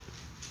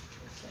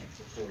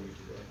before you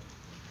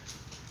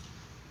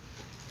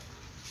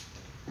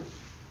today.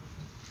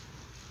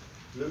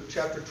 Luke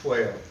chapter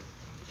 12.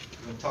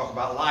 We're going to talk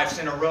about life's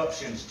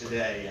interruptions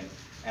today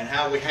and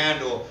how we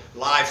handle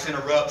life's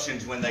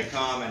interruptions when they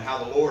come and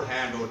how the Lord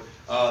handled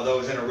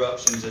those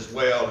interruptions as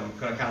well. And we're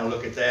going to kind of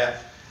look at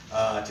that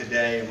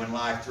today. And when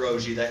life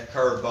throws you that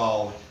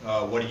curveball,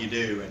 what do you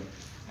do?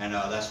 And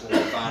that's where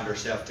we find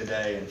ourselves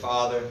today. And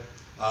Father,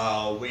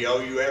 we owe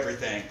you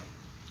everything.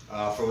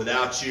 For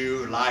without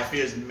you, life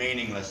is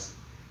meaningless,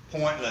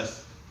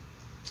 pointless.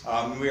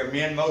 We are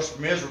men most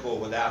miserable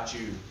without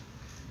you,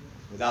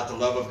 without the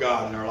love of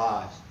God in our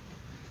lives.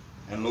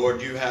 And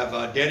Lord, you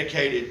have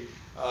dedicated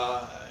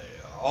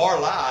our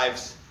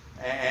lives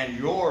and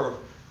your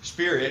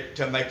Spirit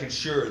to making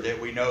sure that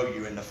we know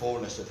you in the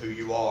fullness of who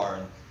you are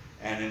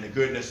and in the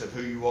goodness of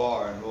who you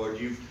are. And Lord,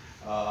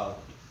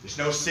 there's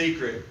no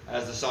secret,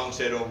 as the song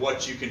said, of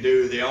what you can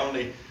do. The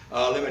only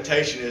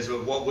limitation is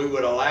of what we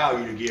would allow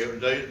you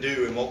to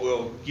do and what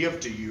we'll give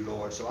to you,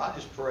 Lord. So I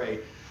just pray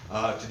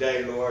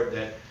today, Lord,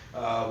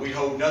 that we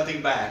hold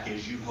nothing back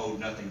as you hold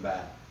nothing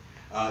back.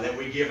 That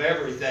we give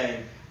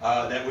everything,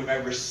 that we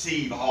may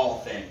receive all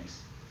things.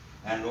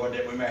 And Lord,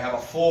 that we may have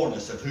a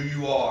fullness of who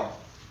you are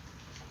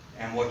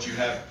and what you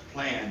have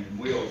planned and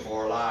willed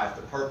for our life,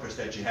 the purpose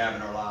that you have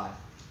in our life.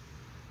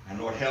 And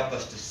Lord, help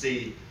us to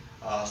see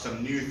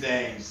some new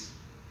things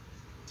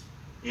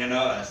in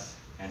us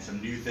and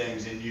some new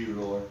things in you,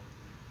 Lord,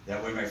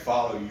 that we may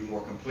follow you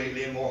more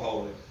completely and more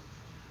wholly.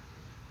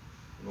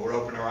 Lord,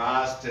 open our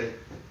eyes to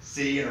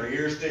see and our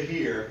ears to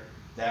hear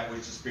that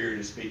which the Spirit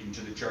is speaking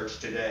to the church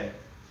today.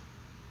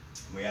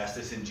 We ask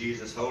this in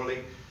Jesus' holy,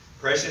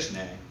 precious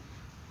name.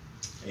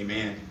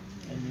 Amen.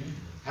 Amen.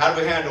 How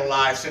do we handle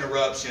life's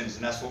interruptions?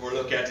 And that's what we're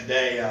looking at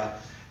today.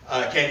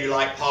 Can you,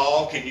 like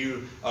Paul, can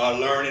you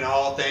learn in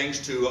all things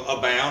to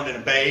abound and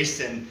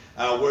abase, and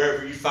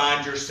wherever you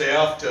find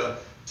yourself to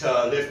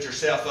lift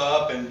yourself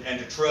up and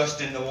to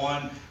trust in the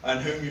one on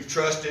whom you've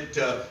trusted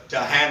to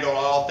handle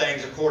all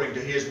things according to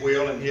his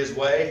will and his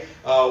way?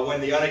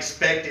 When the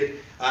unexpected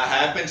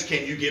happens,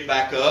 can you get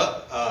back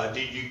up?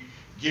 Do you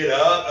get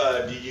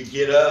up? Do you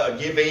give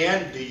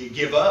in? Do you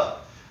give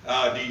up?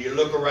 Do you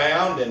look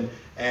around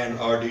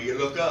or do you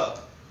look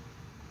up?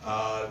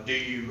 Do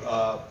you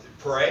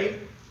pray?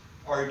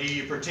 Or do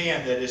you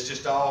pretend that it's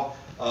just all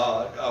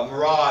a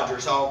mirage or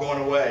it's all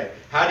going away?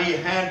 How do you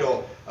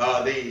handle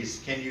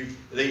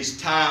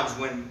these times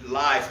when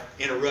life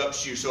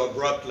interrupts you so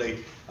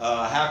abruptly?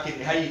 How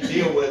do you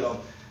deal with them?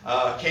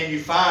 Can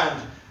you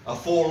find a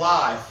full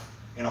life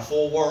in a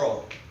full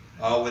world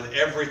with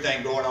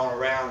everything going on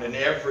around and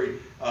every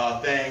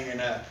thing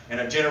in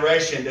a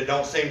generation that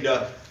don't seem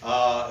to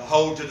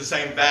hold to the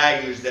same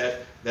values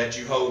that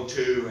you hold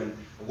to, and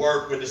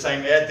work with the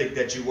same ethic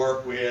that you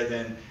work with,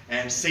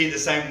 and see the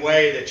same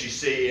way that you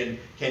see? And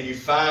can you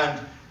find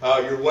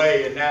your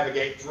way and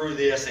navigate through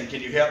this? And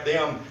can you help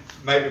them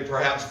maybe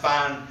perhaps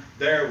find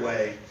their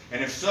way?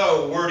 And if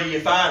so, where do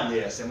you find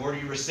this? And where do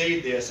you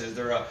receive this? Is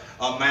there a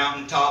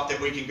mountaintop that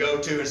we can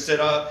go to and sit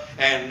up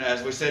and,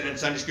 as we said in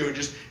Sunday school,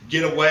 just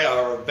get away,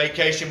 or a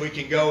vacation we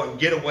can go and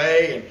get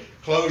away and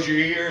close your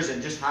ears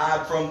and just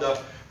hide from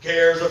the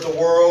cares of the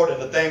world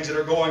and the things that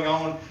are going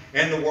on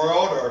in the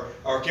world?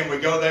 Or can we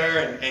go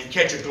there and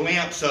catch a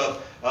glimpse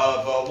of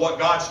what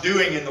God's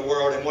doing in the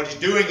world and what He's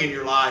doing in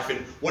your life and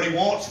what He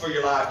wants for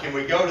your life? Can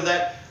we go to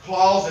that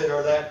closet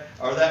or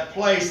that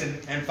place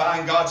and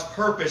find God's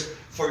purpose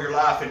for your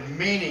life and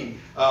meaning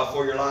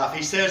for your life?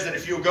 He says that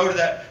if you'll go to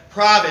that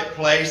private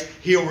place,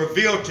 He'll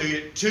reveal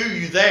to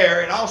you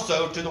there, and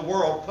also to the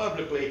world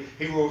publicly.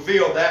 He will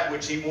reveal that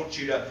which He wants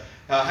you to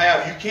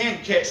have. You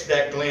can catch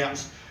that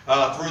glimpse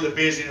through the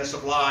busyness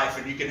of life,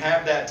 and you can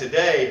have that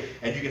today,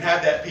 and you can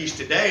have that peace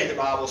today. The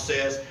Bible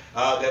says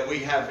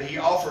that He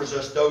offers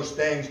us those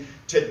things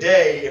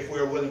today if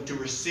we're willing to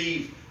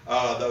receive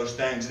those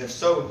things. And if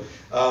so,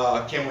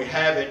 can we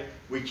have it?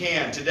 We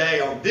can today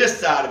on this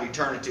side of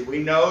eternity. We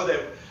know that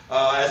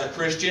as a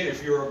Christian,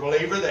 if you're a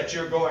believer, that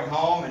you're going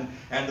home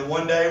and the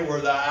one day where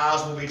the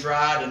eyes will be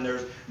dried and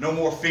there's no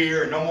more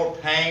fear, no more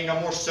pain, no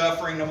more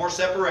suffering, no more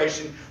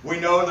separation. We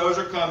know those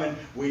are coming.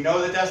 We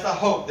know that that's the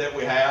hope that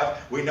we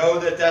have. We know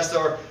that that's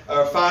our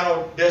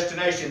final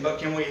destination. But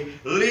can we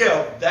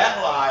live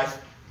that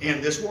life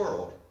in this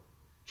world?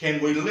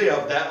 Can we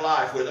live that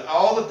life with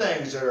all the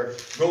things that are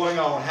going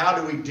on? How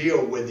do we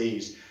deal with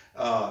these?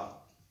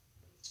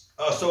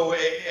 So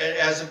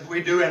as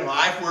we do in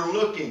life,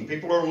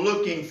 people are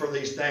looking for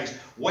these things,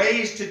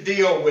 ways to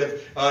deal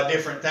with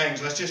different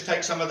things. Let's just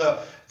take some of the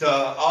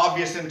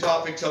obvious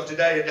topics of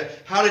today.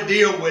 How to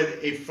deal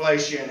with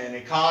inflation and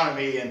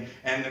economy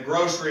and the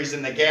groceries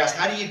and the gas.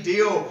 How do you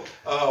deal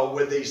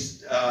with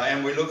these?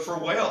 And we look for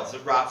wealth,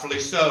 rightfully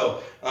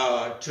so,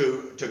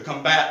 to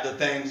combat the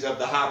things of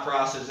the high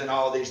prices and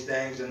all these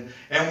things.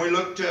 And we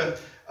look to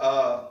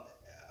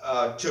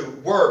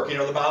work. You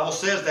know, the Bible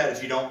says that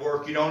if you don't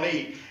work, you don't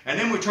eat. And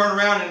then we turn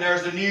around and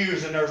there's the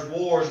news and there's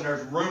wars and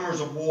there's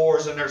rumors of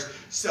wars and there's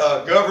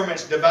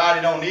governments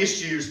divided on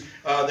issues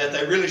that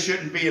they really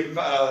shouldn't be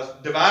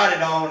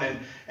divided on,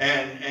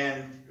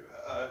 and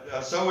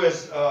so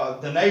is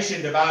the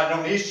nation divided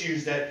on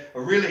issues that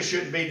really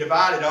shouldn't be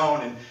divided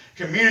on, and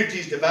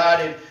communities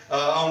divided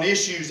on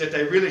issues that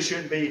they really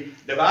shouldn't be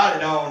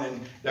divided on.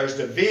 And there's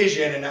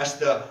division, and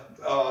that's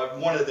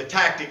one of the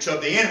tactics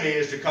of the enemy,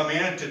 is to come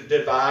in and to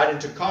divide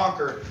and to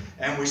conquer.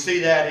 And we see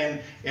that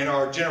in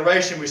our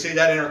generation. We see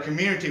that in our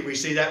community. We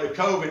see that with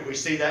COVID. We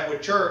see that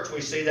with church.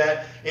 We see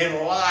that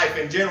in life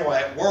in general.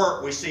 At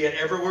work, we see it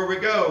everywhere we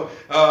go.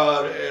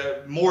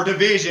 More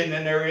division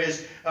than there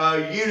is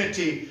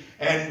unity.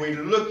 And we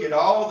look at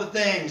all the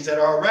things that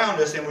are around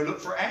us, and we look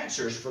for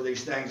answers for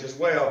these things as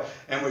well.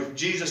 And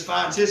Jesus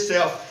finds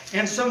himself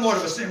in somewhat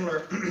of a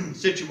similar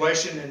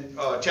situation in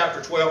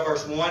chapter 12,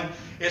 verse 1.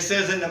 It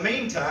says, in the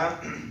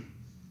meantime,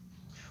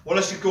 well,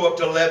 let's just go up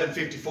to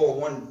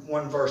 11:54,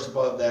 one verse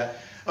above that.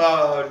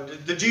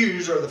 The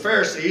Jews, or the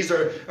Pharisees,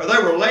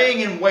 they were laying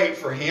in wait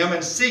for him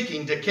and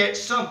seeking to catch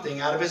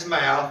something out of his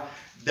mouth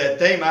that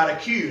they might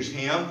accuse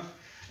him.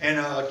 In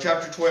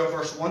chapter 12,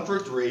 verse 1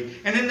 through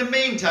 3. And in the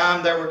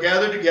meantime, there were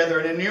gathered together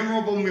an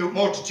innumerable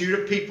multitude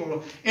of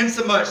people,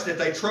 insomuch that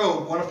they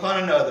trode one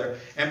upon another,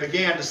 and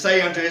began to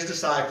say unto his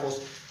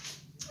disciples,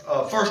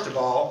 first of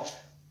all,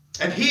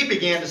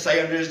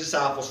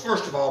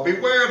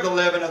 beware of the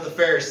leaven of the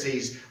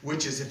Pharisees,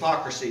 which is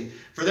hypocrisy.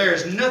 For there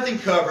is nothing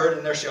covered,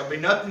 and there shall be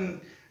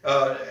nothing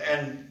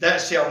and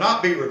that shall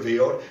not be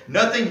revealed,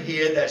 nothing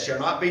hid that shall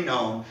not be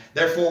known.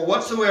 Therefore,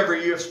 whatsoever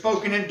you have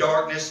spoken in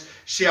darkness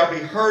shall be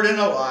heard in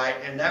the light,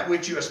 and that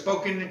which you have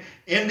spoken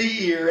in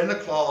the ear in the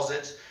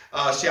closets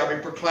shall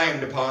be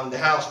proclaimed upon the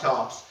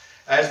housetops.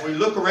 As we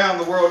look around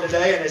the world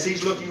today, and as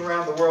he's looking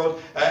around the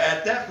world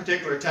at that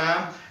particular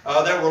time,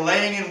 they were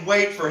laying in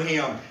wait for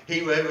him.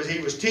 He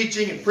was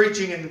teaching and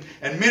preaching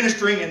and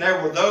ministering, and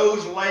there were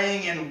those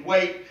laying in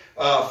wait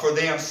for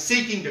them,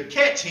 seeking to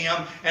catch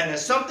him, and that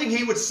something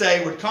he would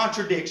say would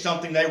contradict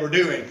something they were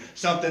doing,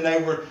 something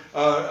they were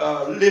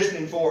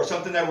listening for,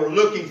 something they were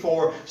looking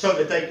for, so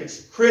that they could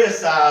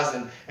criticize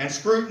and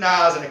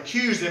scrutinize and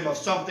accuse him of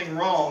something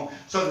wrong,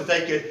 so that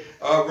they could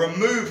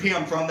remove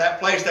him from that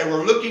place. They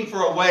were looking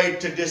for a way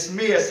to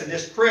dismiss and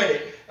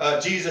discredit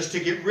Jesus, to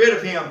get rid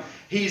of him.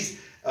 He was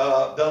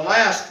the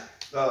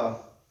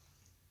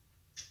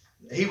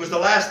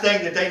last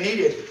thing that they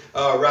needed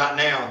right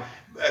now.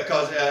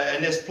 Because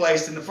in this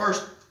place, in a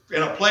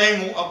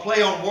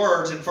play on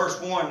words in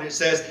verse 1, it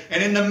says,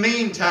 and in the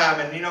meantime,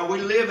 and we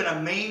live in a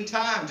mean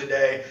time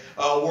today,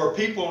 where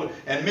people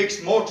and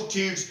mixed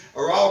multitudes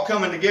are all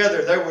coming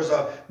together. There was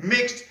a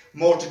mixed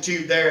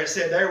multitude there. It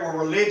said there were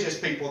religious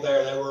people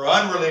there, there were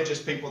unreligious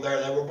people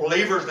there, there were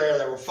believers there,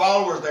 there were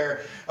followers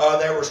there,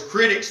 there was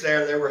critics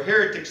there were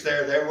heretics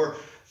there were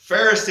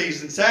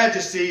Pharisees and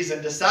Sadducees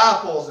and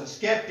disciples and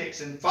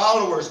skeptics and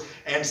followers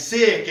and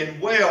sick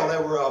and well.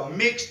 There were a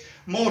mixed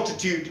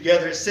multitude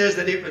together. It says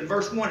that in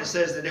verse 1, it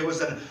says that it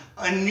was an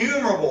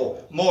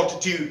innumerable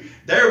multitude.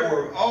 There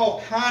were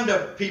all kind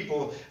of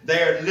people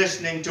there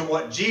listening to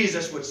what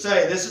Jesus would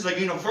say. This is a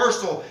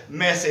universal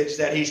message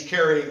that he's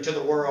carrying to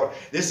the world.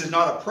 This is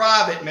not a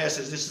private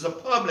message. This is a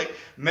public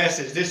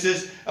message. This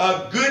is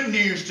good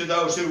news to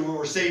those who will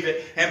receive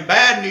it, and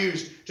bad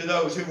news to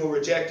those who will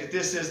reject it.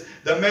 This is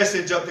the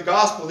message of the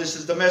gospel. This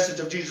is the message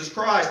of Jesus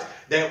Christ,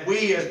 that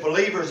we as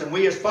believers and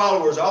we as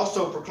followers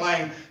also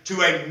proclaim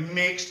to a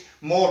mixed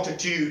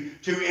multitude,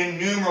 to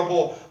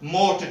innumerable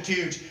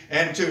multitudes,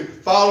 and to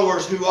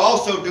followers who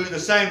also do the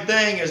same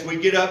thing as we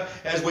get up,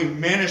 as we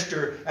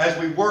minister, as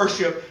we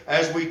worship,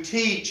 as we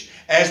teach,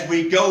 as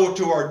we go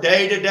to our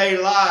day-to-day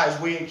lives.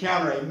 We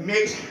encounter a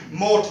mixed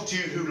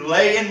multitude who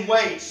lay in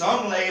wait.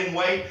 Some lay in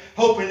wait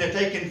hoping that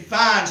they can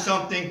find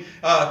something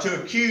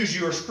to accuse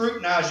you or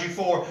scrutinize you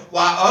for,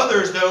 while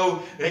others,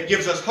 though, it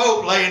gives us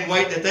hope, lay in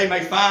wait that they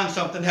may find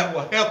something that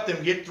will help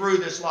them get through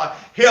this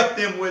life, help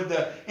them with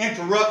the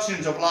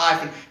interruptions of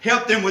life, and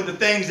help them with the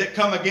things that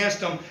come against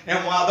them.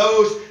 And while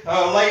those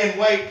lay in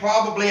wait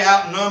probably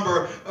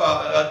outnumber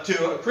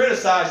to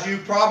criticize you,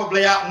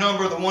 probably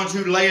outnumber the ones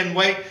who lay in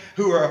wait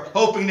who are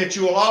hoping that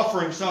you will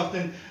offer him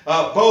something.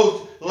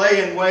 Both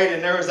lay in wait,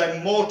 and there is a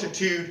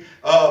multitude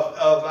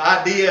of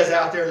ideas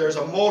out there. There's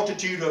a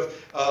multitude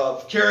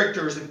of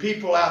characters and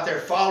people out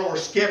there,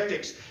 followers,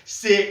 skeptics,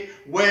 sick,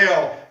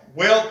 well,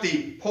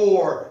 wealthy,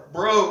 poor,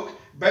 broke,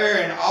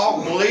 barren,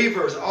 all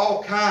believers,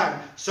 all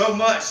kind. So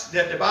much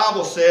that the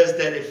Bible says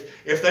that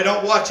if they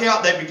don't watch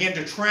out, they begin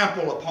to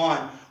trample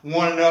upon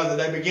one another.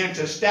 They begin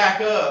to stack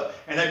up,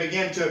 and they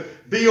begin to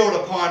build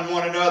upon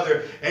one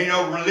another. And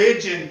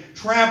religion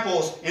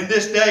tramples in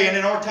this day and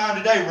in our time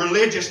today.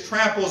 Religious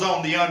tramples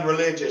on the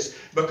unreligious,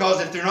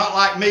 because if they're not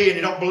like me, and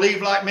you don't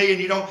believe like me,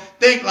 and you don't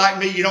think like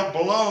me, you don't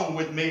belong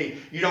with me.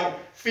 You don't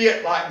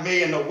fit like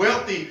me. And the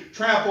wealthy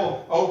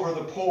trample over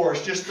the poor.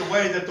 It's just the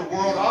way that the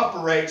world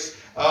operates.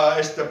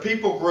 It's the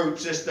people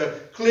groups, it's the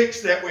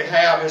cliques that we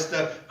have, it's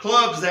the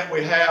clubs that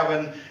we have,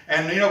 and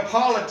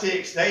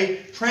politics, they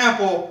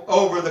trample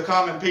over the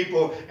common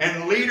people,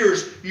 and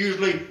leaders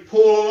usually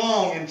pull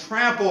along and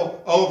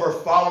trample over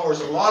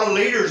followers. A lot of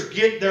leaders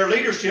get their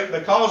leadership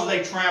because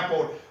they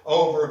trampled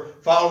over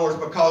followers,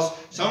 because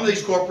some of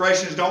these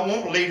corporations don't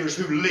want leaders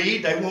who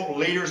lead. They want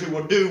leaders who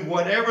will do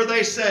whatever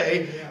they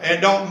say. And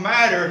it don't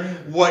matter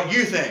what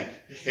you think.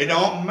 It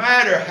don't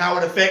matter how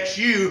it affects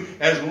you.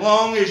 As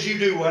long as you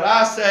do what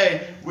I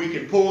say, we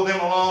can pull them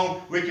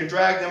along, we can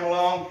drag them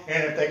along,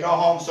 and if they go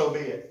home, so be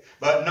it.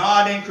 But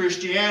not in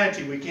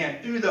Christianity. We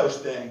can't do those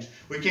things.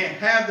 We can't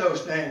have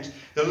those things.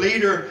 The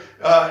leader,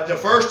 the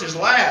first is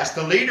last.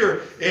 The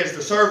leader is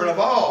the servant of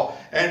all.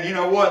 And you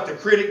know what the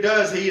critic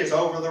does? He is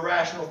over the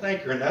rational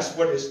thinker. And that's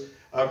what is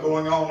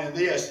going on in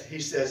this. He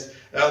says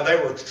they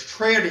were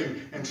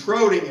treading and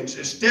trotting and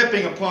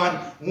stepping upon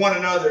one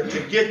another to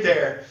get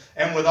there.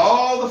 And with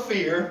all the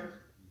fear,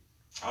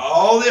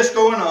 all this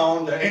going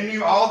on,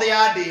 all the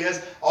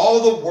ideas,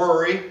 all the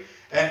worry,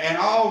 and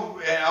all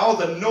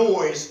the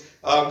noise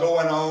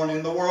going on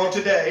in the world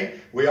today.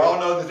 We all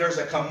know that there's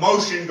a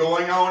commotion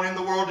going on in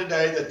the world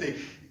today, that the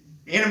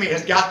enemy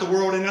has got the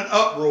world in an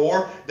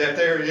uproar, that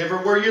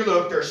everywhere you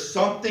look, there's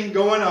something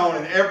going on,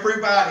 and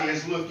everybody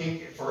is looking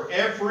for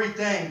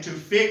everything to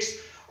fix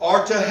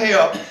or to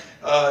help.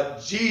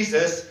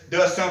 Jesus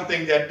does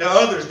something that the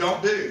others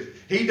don't do.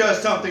 He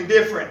does something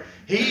different.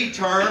 He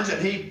turns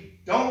and he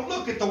don't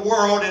look at the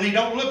world, and he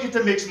don't look at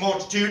the mixed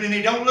multitude, and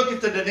he don't look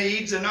at the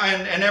needs and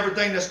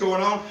everything that's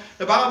going on.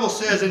 The Bible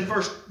says in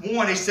verse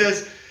 1, he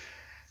says,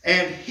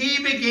 and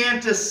he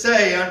began to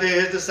say unto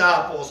his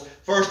disciples,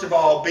 first of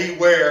all,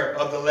 beware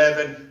of the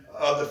leaven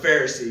of the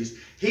Pharisees.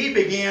 I'm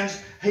going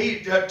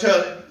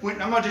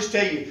to just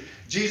tell you,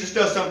 Jesus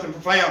does something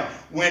profound.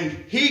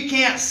 When he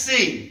can't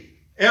see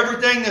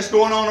everything that's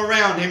going on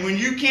around him, when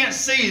you can't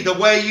see the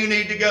way you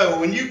need to go,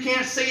 when you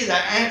can't see the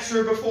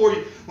answer before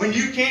you, when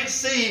you can't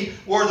see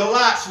where the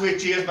light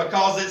switch is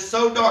because it's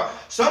so dark,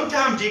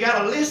 sometimes you got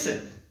to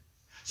listen.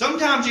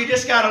 Sometimes you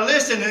just got to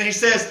listen. And he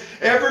says,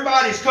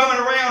 everybody's coming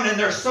around, and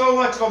there's so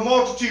much of a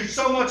multitude,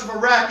 so much of a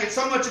racket,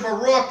 so much of a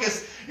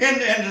ruckus, and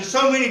there's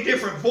so many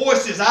different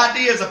voices,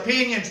 ideas,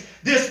 opinions,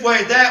 this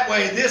way, that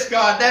way, this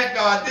God, that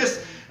God,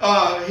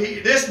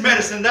 this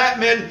medicine, that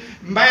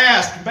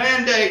mask,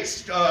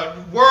 mandates,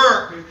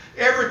 work,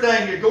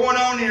 everything going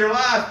on in your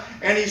life.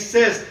 And he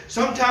says,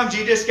 sometimes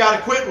you just got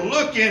to quit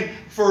looking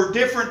for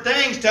different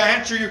things to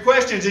answer your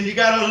questions, and you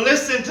got to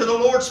listen to the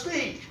Lord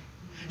speak.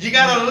 You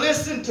got to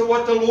listen to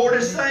what the Lord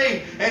is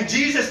saying. And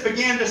Jesus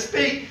began to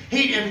speak.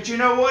 But you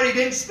know what? He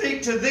didn't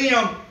speak to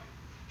them.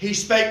 He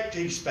spoke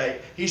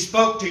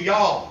to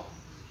y'all.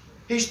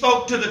 He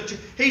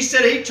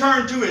said he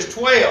turned to his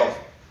 12.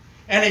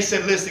 And he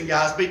said, listen,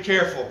 guys, be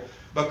careful,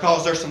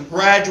 because there's some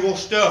gradual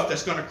stuff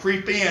that's going to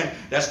creep in,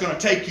 that's going to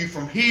take you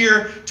from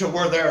here to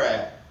where they're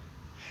at.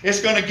 It's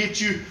going to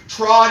get you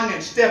trodden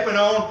and stepping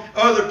on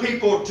other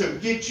people to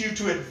get you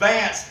to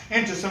advance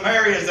into some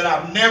areas that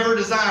I've never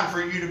designed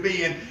for you to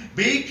be in.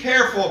 Be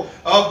careful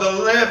of the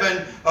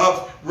leaven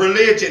of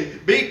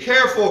religion. Be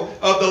careful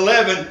of the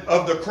leaven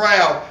of the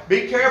crowd.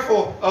 Be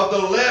careful of the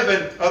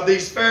leaven of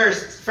these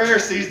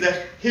Pharisees,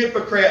 the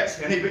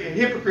hypocrites. And he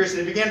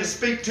began to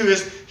speak to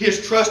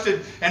his trusted.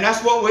 And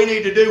that's what we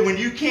need to do. When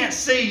you can't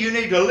see, you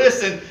need to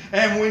listen.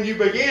 And when you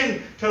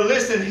begin to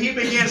listen, he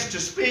begins to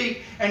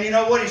speak. And you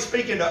know what? He's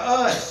speaking to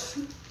us.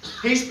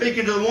 He's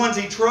speaking to the ones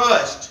he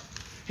trusts.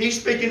 He's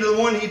speaking to the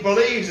one he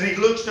believes, and he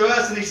looks to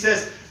us and he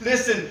says,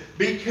 listen,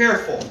 be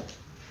careful.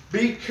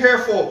 Be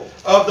careful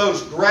of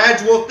those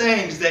gradual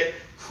things that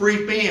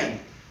creep in.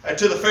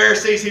 To the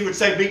Pharisees, he would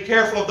say, be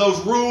careful of those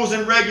rules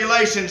and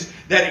regulations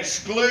that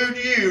exclude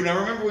you. Now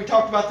remember, we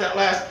talked about that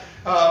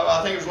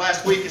I think it was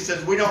last week. It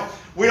says we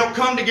don't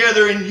come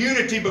together in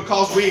unity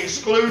because we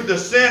exclude the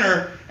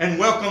sinner and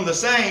welcome the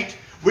saint.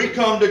 We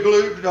come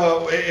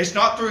to it's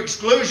not through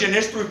exclusion,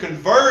 it's through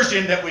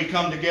conversion that we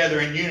come together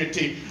in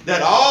unity,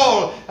 that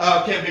all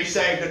can be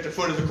saved at the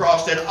foot of the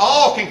cross, that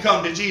all can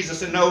come to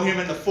Jesus and know him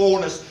in the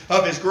fullness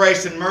of his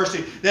grace and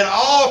mercy, that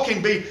all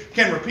can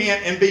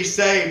repent and be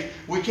saved.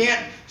 We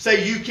can't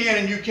say you can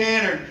and you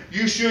can, or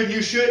you should and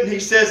you shouldn't. He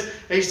says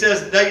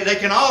they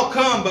can all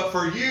come, but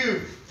for you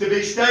to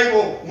be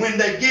stable when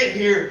they get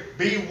here,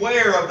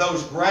 beware of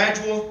those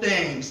gradual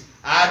things,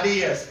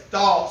 ideas,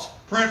 thoughts,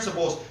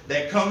 principles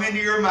that come into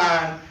your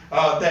mind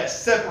that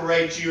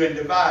separate you and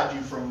divide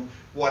you from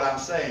what I'm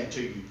saying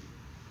to you.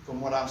 From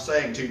what I'm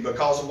saying to you.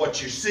 Because of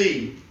what you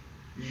see,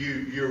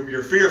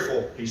 you're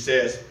fearful, he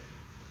says.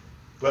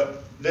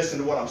 But listen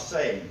to what I'm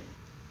saying.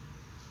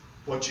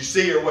 What you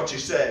see or what you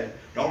say.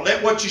 Don't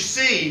let what you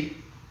see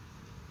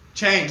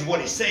change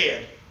what he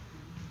said.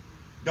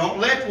 Don't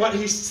let what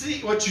you see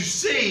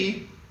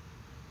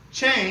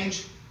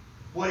change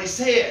what he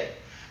said.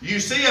 You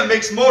see a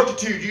mixed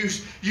multitude. You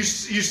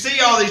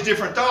see all these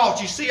different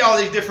thoughts. You see all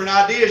these different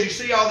ideas. You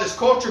see all this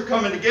culture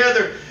coming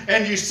together.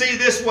 And you see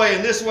this way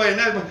and this way and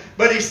that way.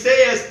 But he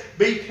says,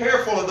 be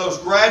careful of those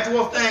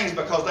gradual things,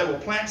 because they will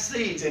plant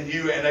seeds in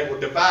you and they will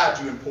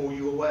divide you and pull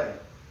you away.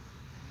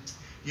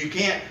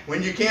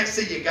 When you can't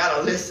see, you got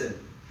to listen.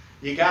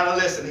 You got to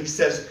listen. He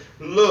says,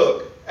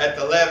 look at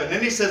the leaven.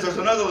 Then he says there's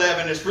another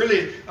leaven. It's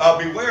really,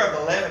 beware of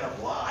the leaven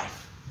of life.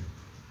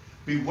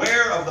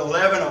 Beware of the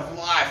leaven of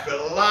life.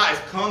 But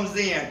life comes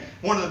in.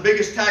 One of the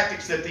biggest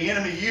tactics that the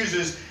enemy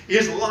uses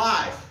is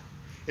life.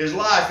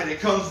 And it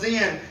comes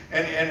in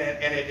and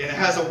it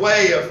has a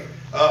way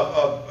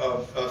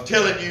of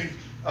telling you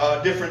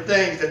different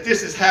things, that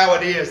this is how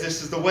it is,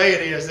 this is the way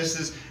it is,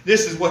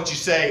 this is what you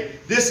say,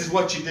 this is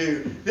what you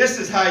do, this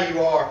is how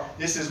you are,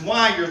 this is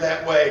why you're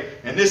that way,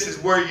 and this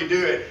is where you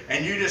do it.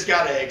 And you just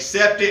got to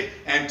accept it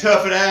and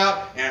tough it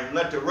out and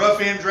let the rough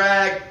end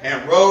drag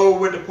and roll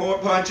with the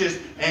punches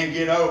and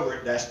get over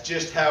it. That's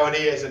just how it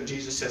is. And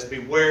Jesus says,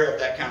 beware of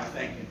that kind of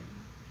thinking.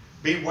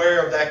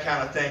 Beware of that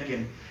kind of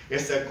thinking.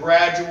 It's a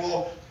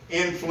gradual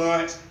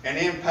influence and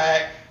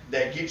impact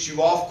that gets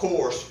you off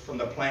course from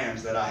the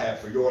plans that I have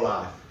for your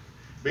life.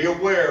 Be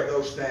aware of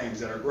those things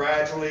that are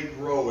gradually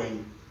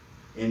growing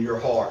in your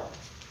heart.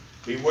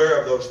 Beware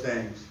of those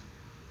things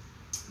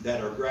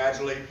that are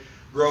gradually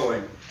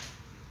growing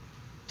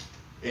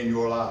in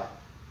your life.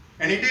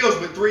 And he deals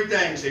with three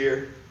things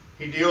here.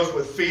 He deals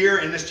with fear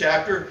in this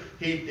chapter.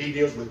 He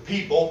deals with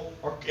people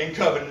and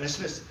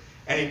covetousness.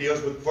 And he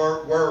deals with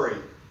worry.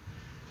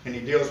 And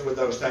he deals with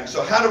those things.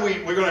 So how do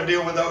we're going to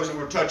deal with those, and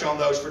we'll touch on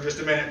those for just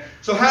a minute.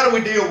 So how do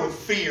we deal with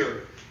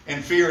fear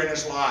and fear in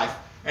this life?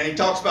 And he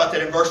talks about that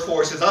in verse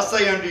 4. He says, I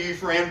say unto you,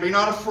 friend, be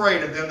not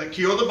afraid of them that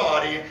kill the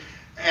body,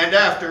 and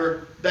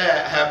after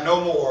that have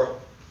no more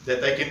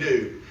that they can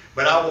do.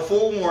 But I will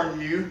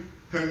forewarn you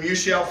whom you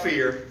shall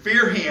fear.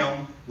 Fear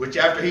him, which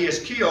after he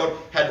is killed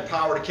had the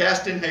power to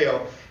cast in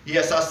hell.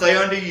 Yes, I say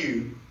unto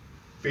you,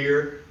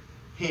 fear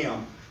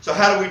him. So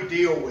how do we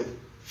deal with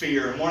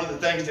fear? And one of the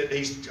things that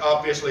he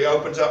obviously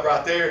opens up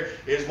right there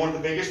is one of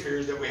the biggest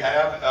fears that we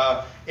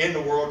have in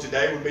the world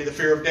today would be the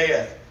fear of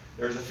death.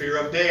 There's a fear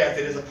of death.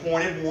 It is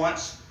appointed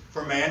once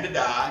for man to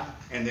die,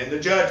 and then the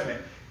judgment.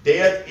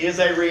 Death is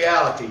a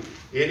reality.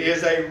 It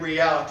is a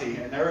reality.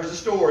 And there is a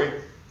story.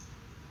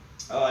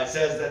 It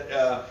says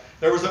that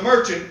there was a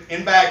merchant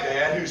in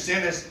Baghdad who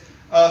sent his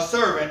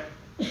servant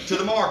to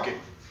the market.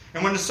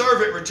 And when the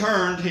servant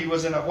returned, he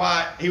was as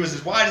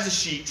white as a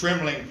sheet,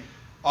 trembling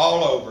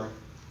all over.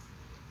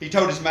 He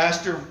told his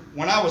master,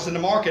 when I was in the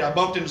market, I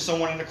bumped into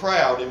someone in the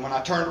crowd, and when I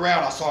turned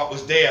around, I saw it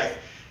was Death,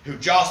 who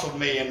jostled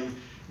me and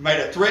made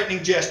a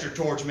threatening gesture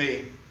towards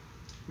me.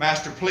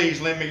 Master, please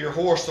lend me your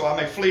horse so I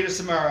may flee to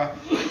Samaria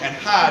and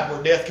hide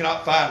where Death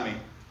cannot find me.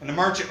 And the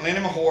merchant lent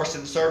him a horse,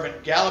 and the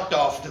servant galloped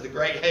off to the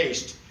great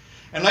haste.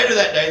 And later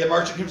that day, the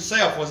merchant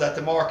himself was at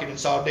the market and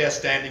saw Death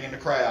standing in the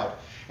crowd.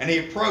 And he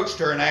approached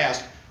her and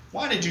asked,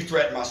 why did you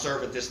threaten my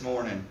servant this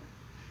morning?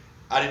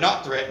 I did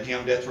not threaten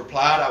him, Death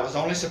replied. I was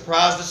only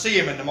surprised to see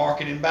him in the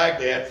market in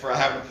Baghdad, for I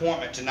have an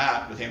appointment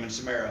tonight with him in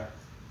Samaria.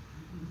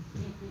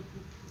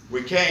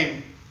 We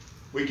can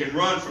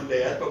run from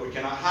death, but we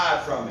cannot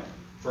hide from it.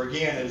 For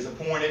again, it is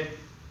appointed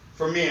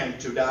for men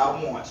to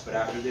die once, but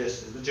after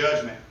this is the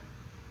judgment.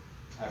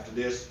 After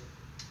this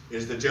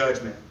is the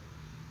judgment.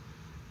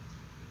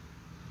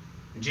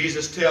 And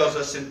Jesus tells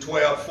us in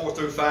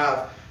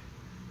 12:4-5,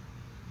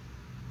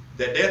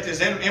 that death is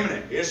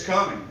imminent. It's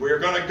coming. We're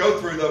going to go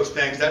through those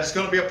things. That's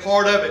going to be a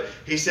part of it.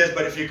 He says,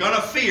 but if you're going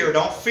to fear,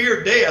 don't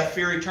fear death,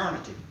 fear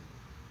eternity.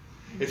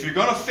 If you're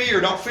going to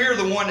fear, don't fear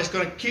the one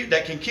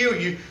that can kill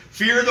you.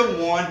 Fear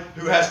the one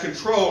who has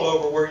control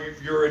over where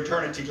your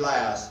eternity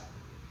lies.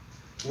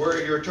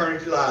 Where your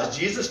eternity lies.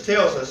 Jesus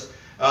tells us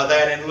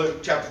that in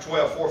Luke chapter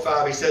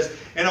 12:4-5. He says,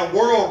 in a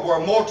world where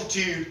a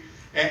multitude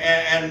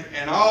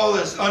and all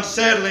this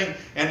unsettling,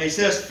 and he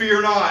says, fear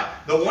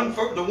not. The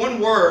one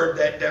word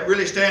that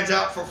really stands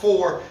out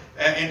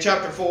in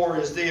chapter 4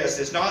 is this.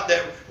 It's not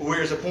that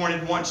we're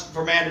appointed once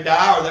for man to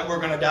die, or that we're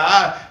going to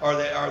die, or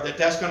that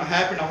that's going to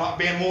happen. I'm not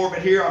being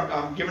morbid here.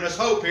 I'm giving us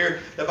hope here.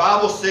 The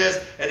Bible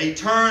says that he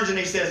turns and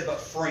he says, but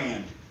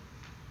friend.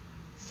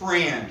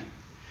 Friend.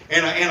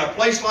 In a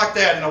place like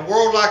that, in a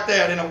world like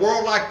that, in a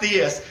world like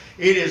this,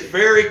 it is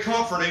very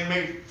comforting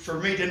for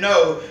me to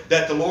know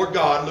that the Lord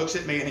God looks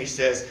at me and he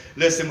says,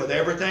 listen, with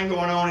everything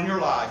going on in your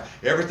life,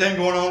 everything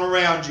going on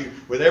around you,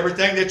 with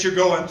everything that you're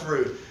going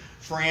through,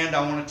 friend,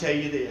 I want to tell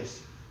you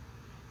this.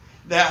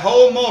 That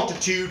whole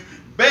multitude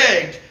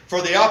begged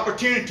for the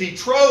opportunity,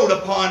 trod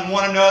upon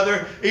one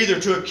another, either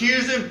to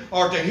accuse him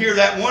or to hear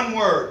that one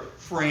word,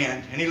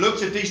 friend. And he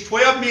looks at these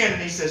 12 men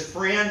and he says,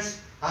 friends,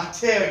 I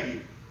tell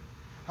you.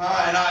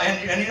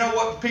 And you know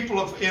what people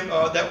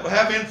that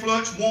have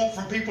influence want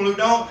from people who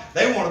don't?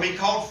 They want to be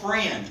called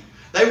friend.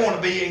 They want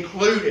to be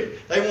included.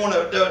 They want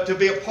to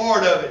be a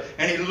part of it.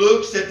 And he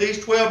looks at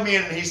these 12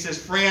 men and he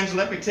says, friends,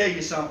 let me tell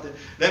you something.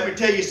 Let me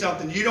tell you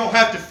something. You don't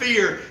have to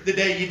fear the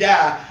day you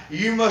die.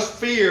 You must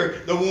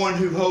fear the one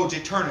who holds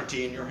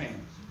eternity in your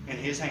hands, in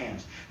his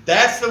hands.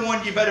 That's the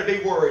one you better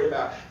be worried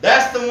about.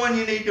 That's the one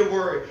you need to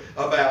worry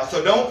about.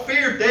 So don't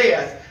fear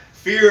death.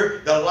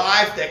 Fear the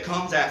life that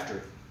comes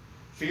after.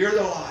 Fear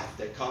the life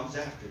that comes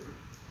after.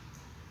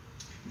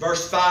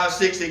 Verse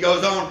 5-6, he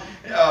goes on,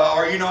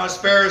 are you not a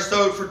sparrow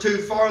sowed for 2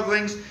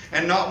 farthings,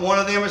 and not one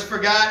of them is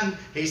forgotten?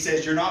 He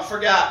says, you're not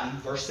forgotten.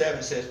 Verse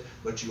 7 says,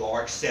 but you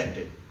are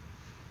accepted.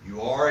 You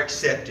are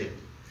accepted.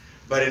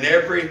 But in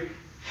every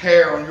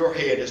hair on your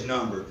head is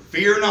numbered.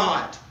 Fear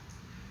not.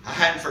 I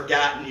hadn't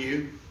forgotten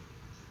you.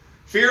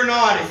 Fear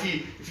not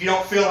if you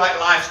don't feel like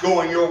life's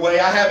going your way.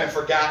 I haven't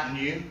forgotten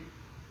you.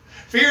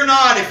 Fear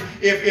not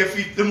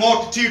if the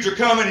multitudes are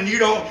coming and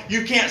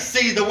you can't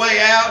see the way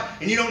out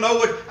and you don't know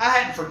what. I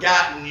hadn't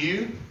forgotten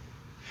you.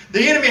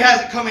 The enemy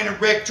hasn't come in and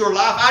wrecked your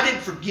life. I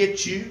didn't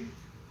forget you.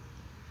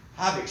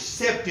 I've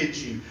accepted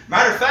you.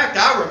 Matter of fact,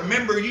 I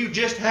remember you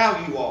just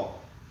how you are.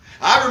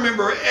 I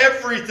remember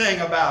everything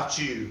about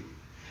you.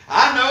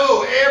 I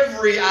know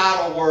every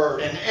idle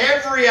word and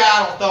every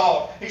idle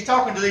thought. He's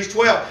talking to these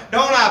 12.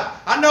 Don't I?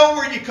 I know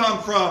where you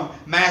come from,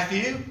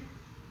 Matthew.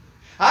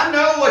 I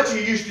know what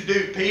you used to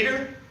do,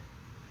 Peter.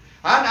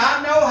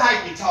 I know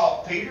how you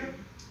talk, Peter.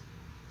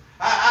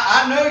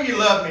 I know you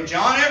love me,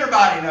 John.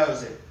 Everybody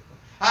knows it.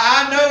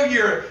 I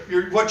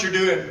know what you're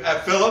doing,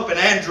 Philip and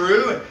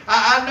Andrew. And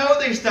I know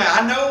these things.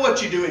 I know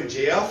what you're doing,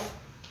 Jeff.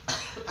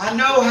 I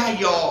know how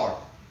you are.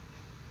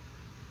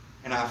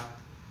 And I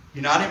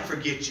didn't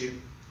forget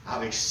you.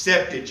 I've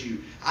accepted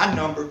you. I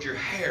numbered your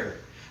hair.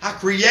 I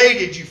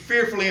created you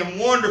fearfully and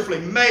wonderfully,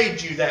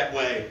 made you that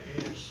way.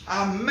 Yes.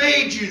 I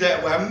made you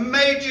that way. I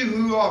made you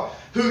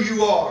who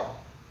you are.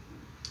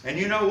 And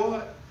you know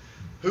what?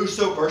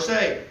 Verse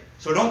 8.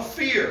 So don't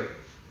fear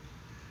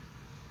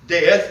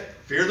death.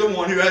 Fear the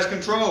one who has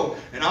control.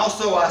 And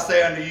also I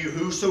say unto you,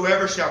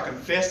 whosoever shall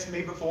confess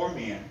me before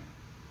men,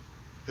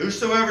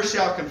 whosoever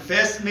shall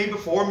confess me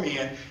before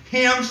men,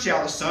 him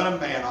shall the Son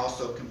of Man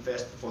also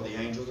confess before the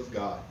angels of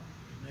God.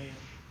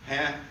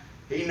 Amen.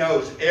 He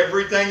knows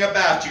everything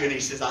about you, and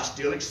he says, I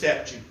still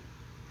accept you.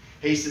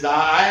 He says,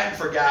 I haven't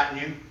forgotten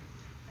you,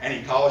 and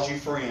he calls you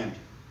friend.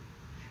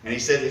 And he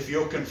said, if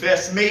you'll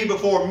confess me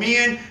before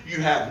men, you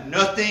have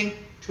nothing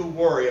to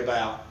worry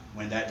about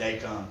when that day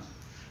comes.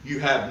 You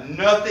have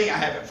nothing. I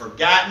haven't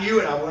forgotten you,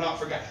 and I will not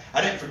forget.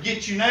 I didn't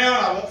forget you now,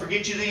 and I won't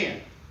forget you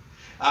then.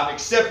 I've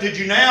accepted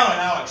you now,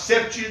 and I'll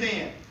accept you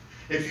then.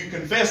 If you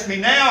confess me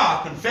now,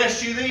 I'll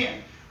confess you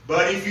then.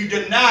 But if you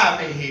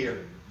deny me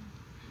here,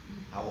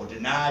 I will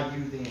deny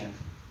you then.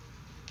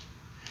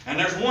 And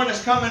there's one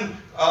that's coming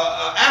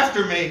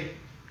after me.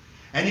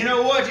 And you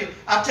know what?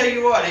 I tell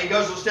you what. He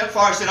goes a step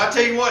farther. He said, I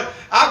tell you what.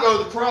 I'll go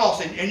to the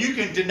cross and you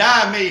can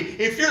deny me.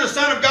 If you're the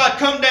Son of God,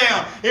 come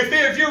down.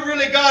 If you're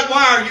really God,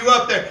 why are you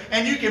up there?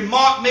 And you can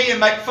mock me and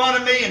make fun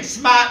of me and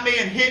smite me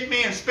and hit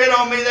me and spit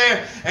on me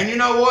there. And you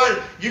know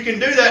what? You can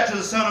do that to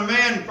the Son of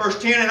Man,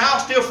 verse 10, and I'll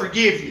still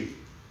forgive you.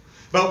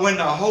 But when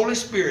the Holy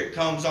Spirit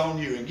comes on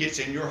you and gets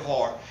in your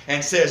heart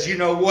and says, you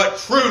know what?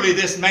 Truly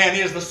this man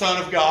is the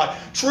Son of God.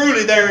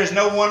 Truly there is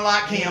no one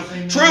like him.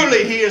 Amen.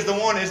 Truly he is the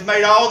one that has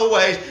made all the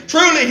ways.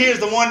 Truly he is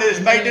the one that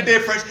has made the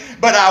difference.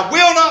 But I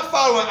will not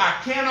follow him.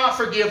 I cannot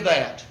forgive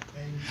that.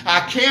 Amen. I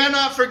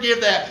cannot forgive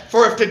that.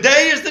 For if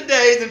today is the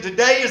day, then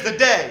today is the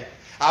day.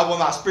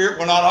 My spirit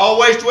will not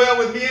always dwell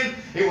with men.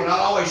 It will not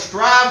always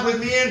strive with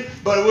men,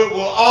 but it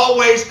will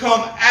always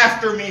come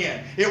after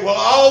men. It will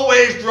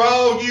always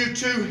draw you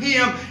to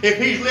him. If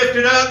he's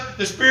lifted up,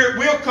 the Spirit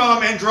will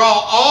come and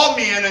draw all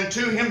men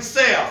unto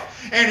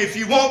himself. And if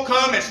you won't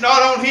come, it's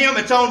not on him,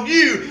 it's on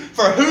you.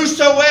 For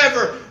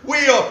whosoever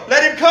will,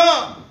 let him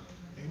come.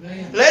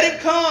 Amen. Let him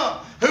come.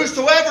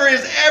 Whosoever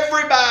is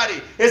everybody.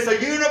 It's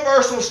a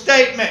universal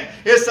statement.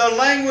 It's a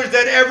language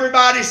that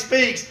everybody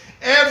speaks.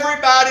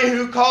 Everybody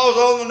who calls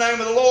on the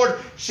name of the Lord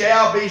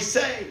shall be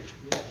saved.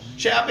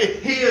 Shall be.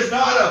 He is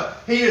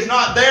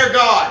not their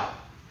God.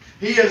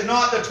 He is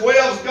not the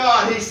 12's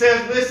God. He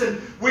says,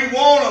 listen, we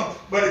want them,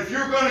 but if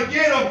you're going to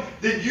get them,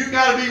 then you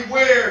got to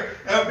beware,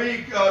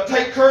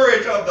 take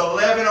courage of the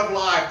leaven of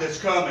life that's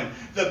coming.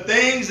 The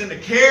things and the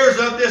cares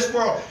of this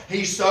world.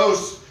 He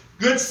sows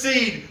good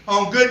seed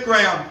on good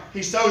ground.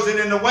 He sows it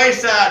in the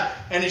wayside,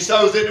 and he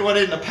sows it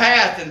in the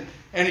path,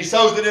 and he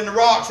sows it in the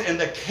rocks, and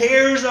the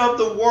cares of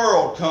the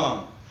world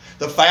come.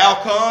 The fowl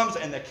comes,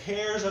 and the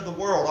cares of the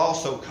world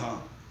also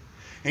come.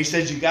 And he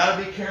says, you got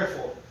to be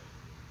careful,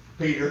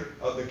 Peter,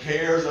 of the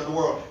cares of the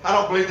world. I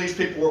don't believe these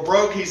people were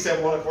broke. He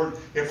said, well,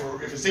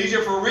 if it's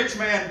easier for a rich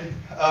man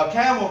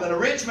camel than a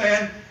rich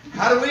man,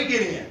 how do we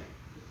get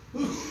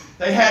in?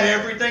 They had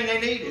everything they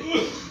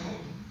needed.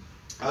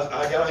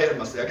 I got ahead of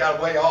myself. I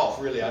got way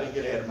off, really. I didn't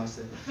get ahead of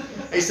myself.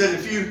 He said,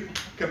 if you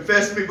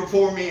confess me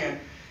before men,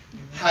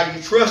 how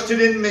you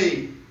trusted in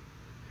me,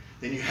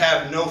 then you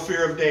have no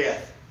fear of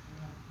death.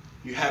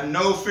 You have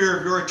no fear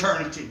of your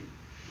eternity.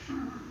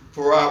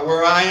 For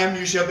where I am,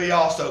 you shall be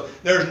also.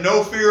 There's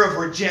no fear of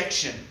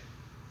rejection.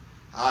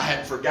 I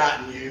hadn't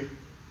forgotten you.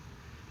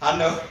 I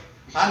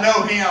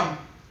know him.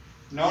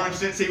 Known him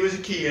since he was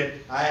a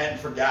kid. I hadn't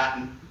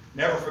forgotten.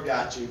 Never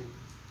forgot you.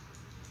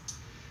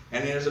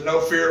 And there's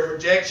no fear of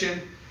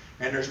rejection,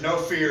 and there's no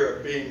fear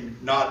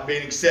of not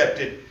being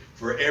accepted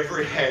for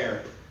every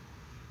hair.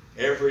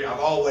 I've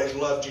always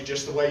loved you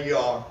just the way you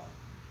are.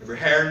 Every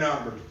hair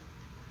numbered.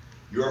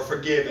 You're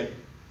forgiven.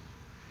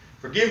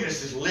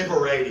 Forgiveness is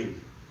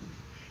liberating.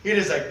 It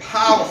is a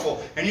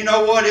powerful, and you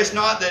know what? It's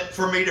not that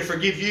for me to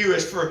forgive you.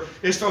 It's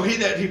so he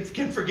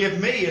can forgive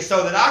me. It's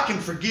so that I can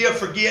forgive,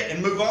 forget,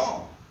 and move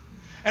on.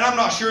 And I'm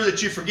not sure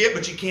that you forget,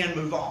 but you can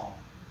move on.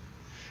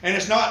 And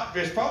it's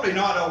probably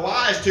not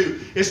wise to.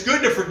 It's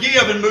good to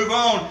forgive and move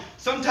on.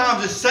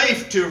 Sometimes it's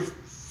safe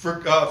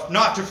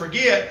not to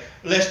forget,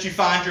 lest you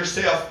find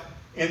yourself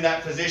in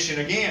that position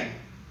again.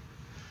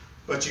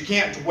 But you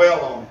can't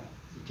dwell on it.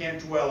 You can't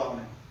dwell on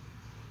it.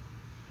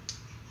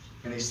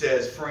 And he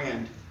says,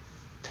 friend.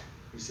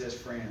 He says,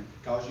 friend.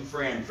 He calls you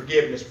friend.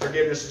 Forgiveness.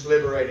 Forgiveness is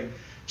liberating.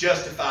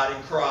 Justified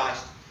in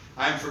Christ.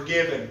 I'm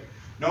forgiven.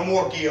 No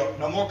more guilt.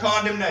 No more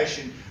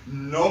condemnation.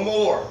 No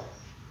more.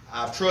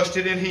 I've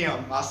trusted in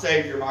Him, my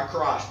Savior, my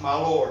Christ, my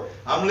Lord.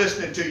 I'm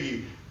listening to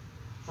you.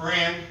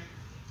 Friend,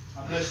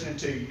 I'm listening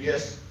to you.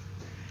 Yes.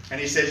 And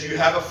he says, you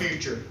have a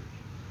future.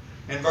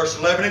 In verse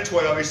 11 and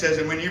 12, he says,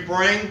 and when you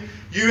bring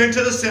you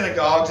into the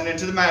synagogues and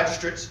into the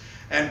magistrates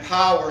and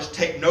powers,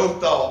 take no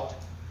thought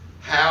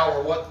how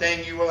or what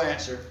thing you will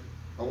answer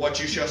or what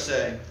you shall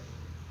say.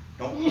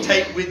 Don't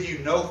take with you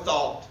no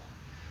thought,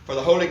 for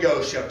the Holy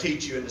Ghost shall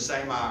teach you in the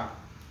same hour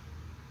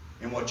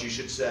in what you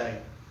should say.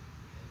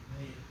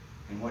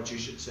 In what you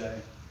should say.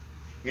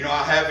 You know,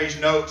 I have these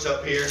notes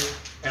up here,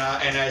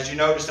 and as you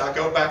noticed, I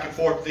go back and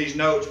forth with these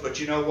notes, but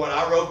you know what?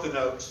 I wrote the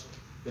notes.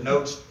 The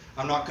notes,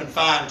 I'm not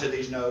confined to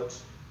these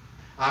notes.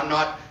 I'm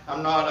not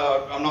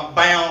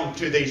bound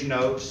to these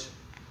notes.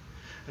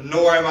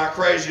 Nor am I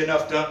crazy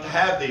enough to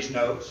have these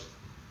notes.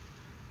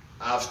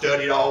 I've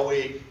studied all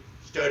week.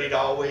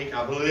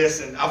 I've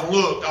listened. I've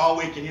looked all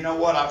week. And you know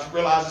what? I've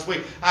realized this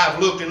week, I've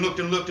looked and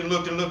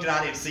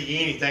I didn't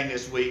see anything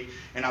this week.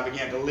 And I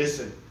began to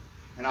listen.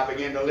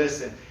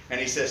 And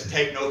he says,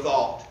 take no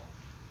thought.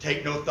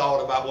 Take no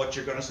thought about what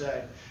you're going to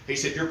say. He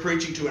said, you're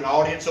preaching to an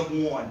audience of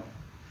one.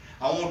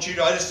 I want you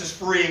to, this is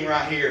freeing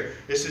right here.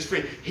 This is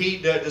free.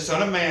 The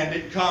Son of Man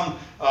didn't come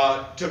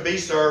to be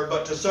served,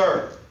 but to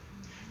serve.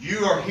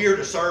 You are here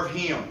to serve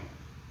Him.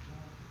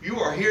 You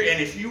are here,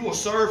 and if you will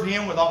serve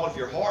Him with all of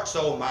your heart,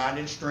 soul, mind,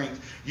 and strength,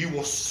 you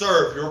will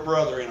serve your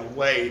brother in a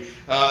way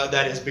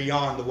that is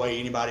beyond the way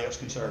anybody else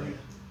can serve Him.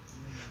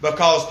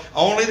 Because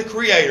only the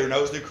Creator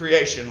knows the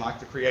creation like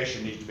the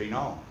creation needs to be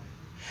known.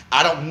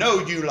 I don't know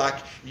you like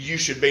you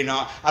should be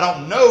known. I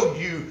don't know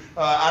you.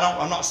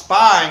 I'm not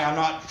spying. I'm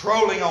not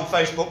trolling on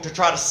Facebook to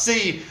try to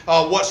see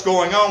what's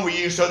going on with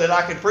you so that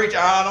I can preach.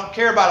 I don't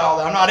care about all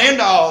that. I'm not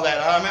into all that.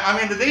 I'm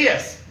into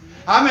this.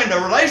 I'm into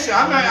relation.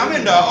 I'm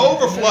into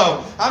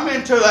overflow. I'm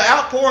into the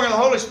outpouring of the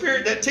Holy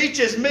Spirit that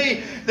teaches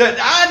me that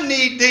I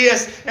need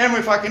this. And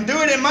if I can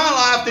do it in my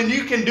life, then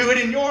you can do it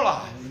in your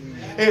life.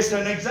 It's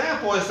an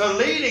example. It's a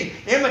leading.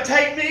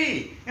 Imitate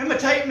me.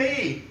 Imitate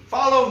me.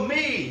 Follow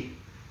me.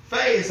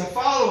 Faith is a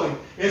following.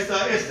 It's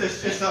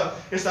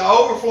the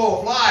overflow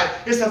of life.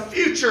 It's a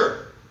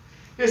future.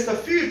 It's the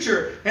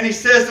future. And he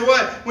says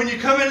what? When you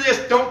come into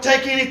this, don't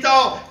take any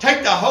thought.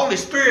 Take the Holy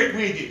Spirit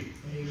with you.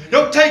 Amen.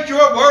 Don't take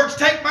your words.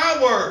 Take my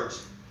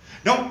words.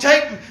 Don't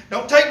take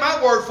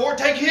my word for it.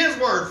 Take His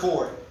word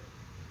for it.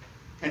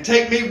 And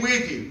take me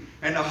with you.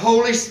 And the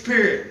Holy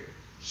Spirit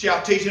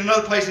shall teach. In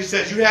another place he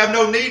says, you have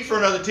no need for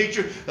another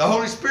teacher. The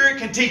Holy Spirit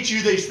can teach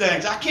you these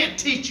things. I can't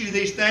teach you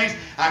these things.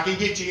 I can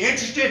get you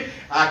interested.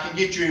 I can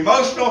get you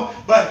emotional.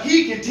 But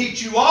He can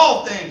teach you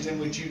all things in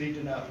which you need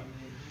to know.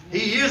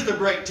 He is the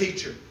great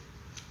teacher.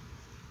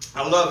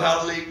 I love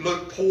how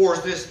Luke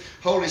pours this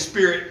Holy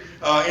Spirit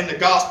in the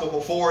gospel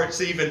before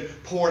it's even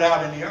poured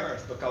out in the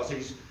earth, because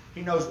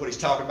he knows what he's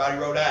talking about. He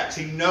wrote Acts.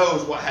 He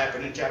knows what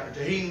happened in chapter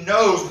 2. He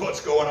knows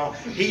what's going on.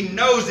 He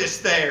knows it's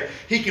there.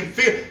 He can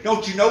feel it.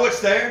 Don't you know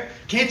it's there?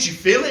 Can't you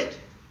feel it?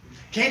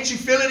 Can't you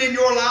feel it in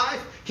your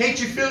life?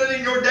 Can't you feel it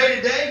in your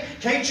day-to-day?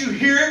 Can't you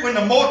hear it when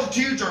the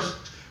multitudes are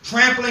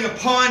trampling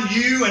upon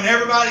you and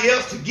everybody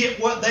else to get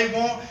what they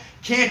want?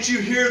 Can't you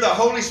hear the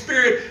Holy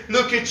Spirit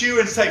look at you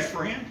and say,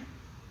 friend,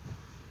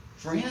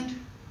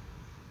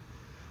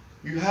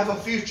 you have a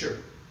future.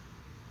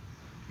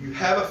 You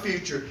have a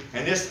future,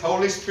 and this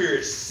Holy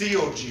Spirit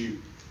sealed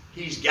you.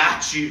 He's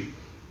got you,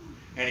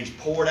 and He's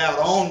poured out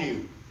on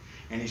you,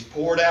 and He's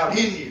poured out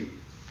in you,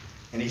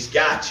 and He's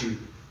got you.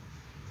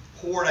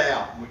 Poured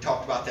out. We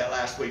talked about that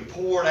last week.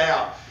 Poured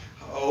out.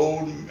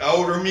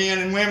 Older men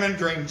and women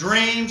dream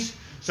dreams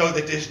so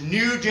that this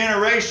new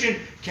generation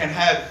can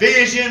have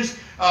visions,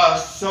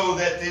 so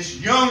that this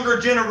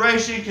younger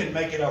generation can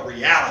make it a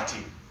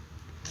reality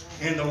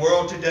in the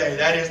world today.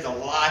 That is the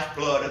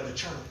lifeblood of the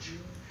church.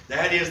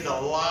 That is the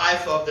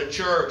life of the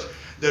church.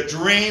 The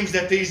dreams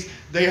that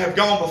they have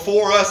gone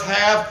before us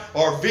have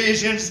are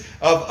visions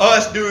of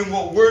us doing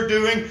what we're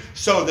doing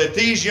so that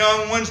these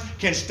young ones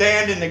can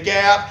stand in the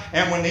gap.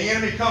 And when the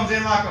enemy comes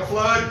in like a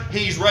flood,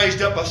 He's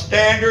raised up a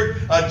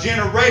standard, a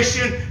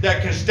generation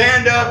that can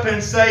stand up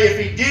and say, if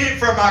He did it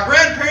for my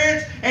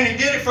grandparents, and He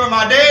did it for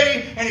my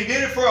daddy, and He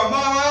did it for my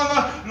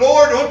mama,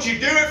 Lord, don't you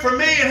do it for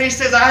me? And He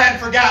says, I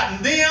hadn't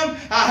forgotten them,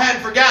 I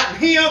hadn't forgotten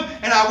him,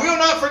 and I will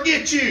not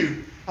forget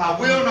you. I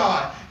will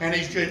not. And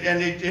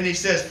he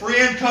says,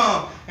 friend,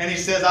 come. And He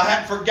says, I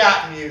haven't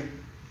forgotten you.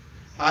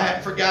 I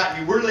haven't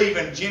forgotten you. We're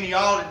leaving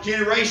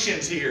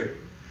generations here.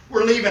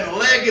 We're leaving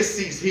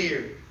legacies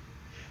here.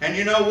 And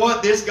you know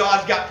what? This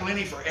God's got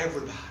plenty for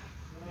everybody.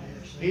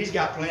 He's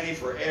got plenty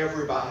for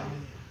everybody.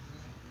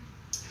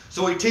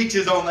 So He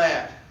teaches on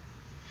that.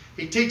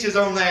 He teaches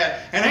on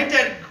that. And ain't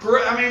that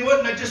great? I mean,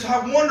 wasn't it just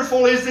how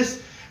wonderful is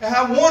this?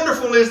 How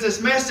wonderful is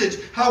this message?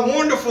 How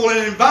wonderful and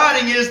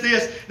inviting is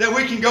this that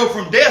we can go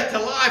from death to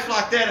life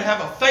like that and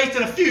have a faith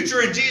and a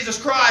future in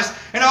Jesus Christ,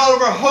 and all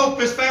of our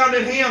hope is found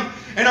in Him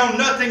and on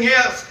nothing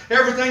else.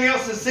 Everything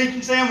else is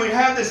sinking sand. We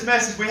have this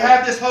message. We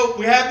have this hope.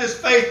 We have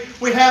this faith.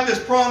 We have this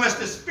promise.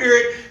 The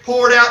Spirit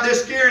poured out,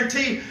 this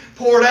guarantee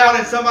poured out,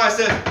 and somebody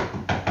said,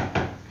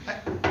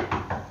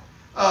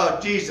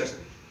 Jesus,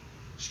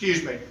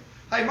 excuse me.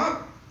 Hey,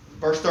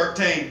 verse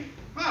 13,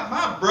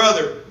 my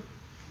brother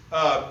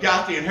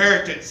got the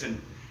inheritance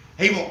and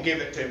he won't give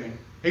it to me.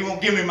 He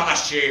won't give me my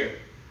share.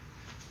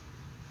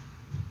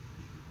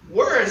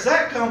 Where does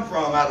that come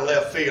from out of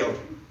left field?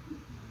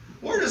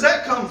 Where does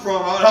that come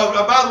from?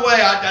 Oh, by the way,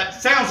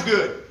 that sounds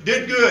good. You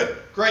did good.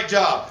 Great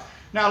job.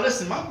 Now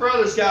listen, my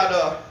brother's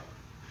got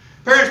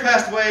parents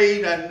passed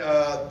away, and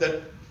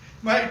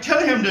tell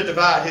him to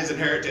divide his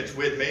inheritance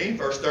with me,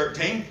 verse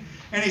 13.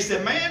 And he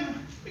said, man,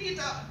 what are you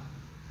talking?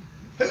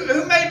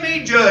 Who made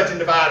me judge and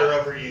divider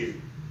over you?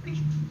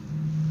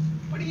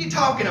 What are you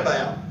talking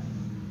about?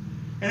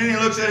 And then he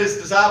looks at his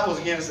disciples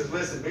again and says,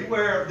 listen,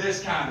 beware of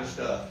this kind of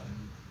stuff.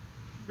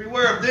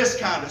 Beware of this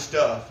kind of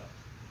stuff.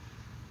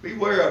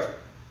 Beware of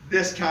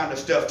this kind of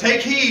stuff.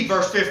 Take heed,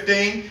 verse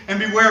 15, and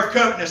beware of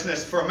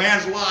covetousness, for a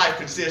man's life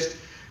consists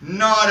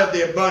not of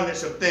the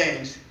abundance of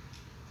things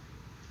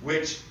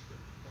which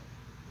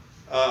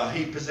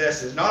he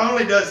possesses. Not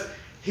only does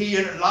he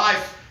in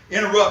life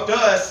interrupt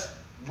us,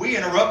 we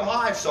interrupt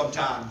life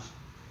sometimes.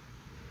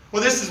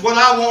 Well, this is what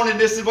I wanted.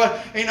 This is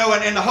what,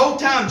 and the whole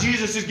time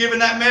Jesus is giving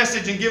that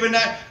message and giving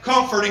that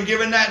comfort and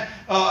giving that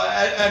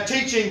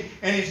teaching,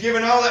 and He's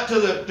giving all that to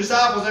the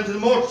disciples and to the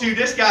multitude.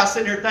 This guy's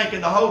sitting here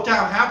thinking the whole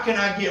time, how can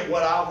I get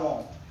what I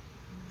want?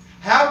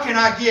 How can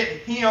I get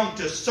Him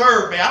to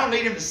serve me? I don't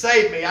need Him to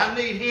save me. I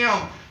need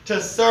Him to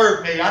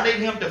serve me. I need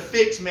Him to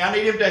fix me. I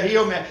need Him to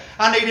heal me.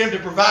 I need Him to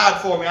provide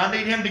for me. I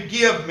need Him to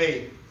give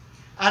me.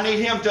 I need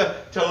Him to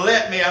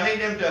let me. I need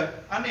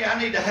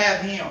to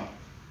have Him.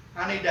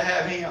 I need to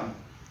have Him.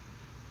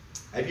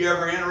 Have you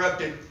ever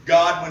interrupted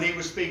God when He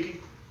was speaking?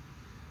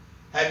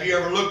 Have you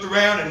ever looked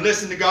around and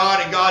listened to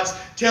God, and God's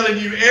telling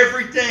you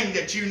everything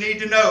that you need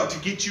to know to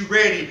get you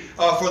ready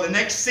for the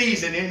next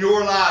season in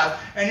your life?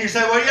 And you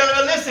say, well,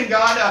 yeah, listen,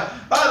 God,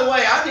 by the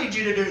way, I need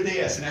you to do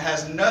this. And it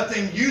has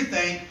nothing you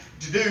think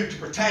to do to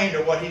pertain to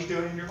what He's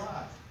doing in your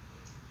life.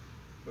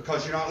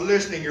 Because you're not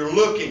listening, you're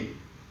looking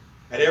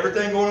at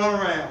everything going on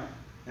around.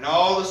 And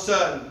all of a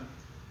sudden,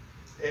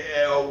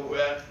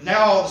 now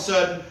all of a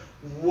sudden,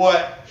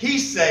 what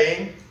He's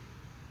saying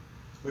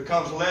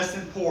becomes less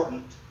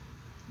important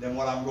than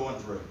what I'm going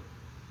through.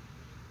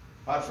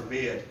 God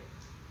forbid.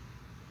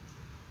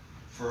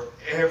 For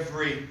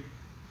everything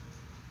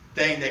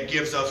that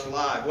gives us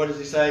life. What does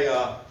He say?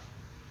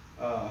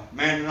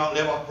 Man do not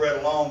live off bread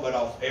alone, but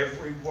off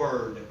every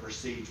word that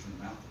proceeds from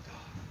the mouth of God.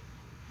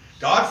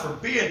 God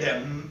forbid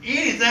that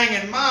anything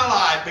in my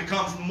life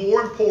becomes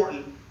more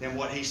important than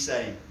what He's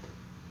saying.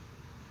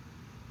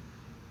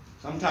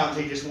 Sometimes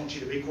He just wants you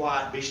to be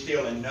quiet, be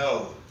still, and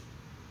know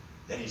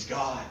that He's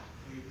God.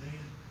 Amen.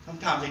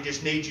 Sometimes He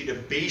just needs you to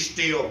be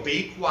still,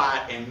 be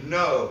quiet, and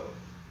know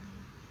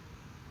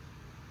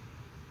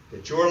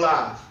that your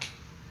life,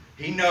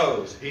 He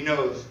knows.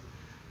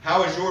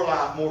 How is your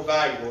life more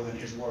valuable than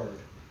His Word?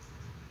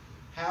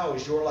 How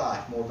is your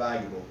life more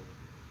valuable?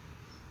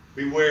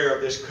 Beware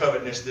of this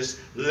covetousness, this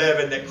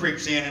leaven that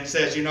creeps in and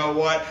says, you know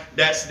what,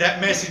 that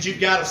message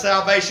you've got of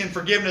salvation,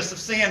 forgiveness of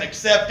sin,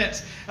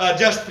 acceptance,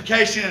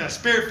 justification, and a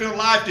spirit-filled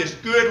life is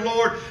good,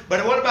 Lord.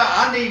 But what about,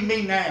 I need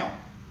me now.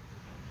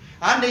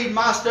 I need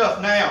my stuff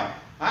now.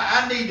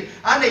 I need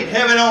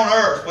heaven on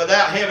earth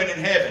without heaven in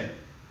heaven.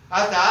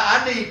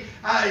 That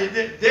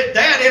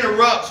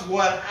interrupts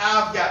what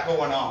I've got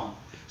going on.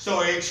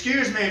 So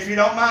excuse me if you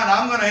don't mind,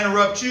 I'm going to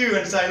interrupt you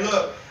and say,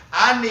 look,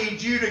 I need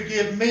you to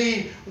give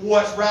me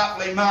what's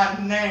rightfully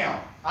mine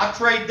now. I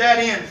trade that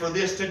in for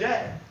this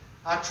today.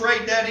 I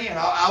trade that in.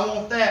 I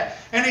want that.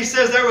 And He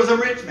says there was a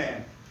rich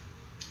man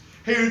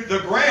who the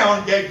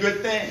ground gave good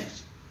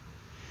things.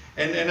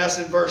 And that's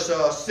in verse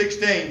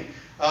 17.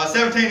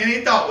 And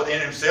he thought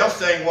within himself,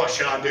 saying, what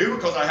shall I do?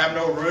 Because I have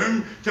no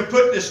room to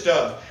put this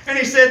stuff. And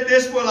he said,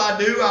 this will I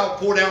do. I will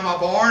pour down my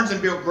barns and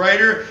build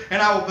greater,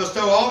 and I will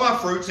bestow all my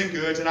fruits and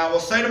goods. And I will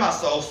say to my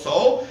soul,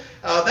 soul,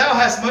 thou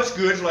hast much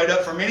goods laid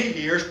up for many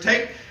years.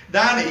 Take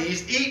thine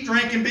ease, eat,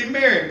 drink, and be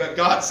merry. But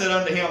God said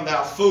unto him,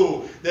 thou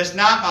fool, this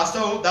night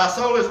thy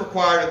soul is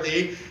required of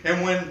thee.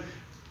 And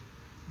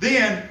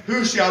then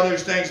who shall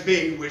those things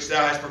be which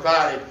thou hast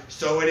provided?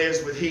 So it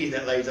is with he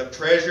that lays up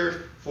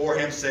treasures for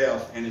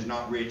himself and is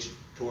not rich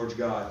towards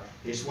God.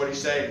 It's what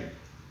he's saying.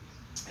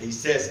 He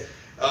says,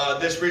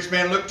 this rich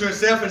man looked to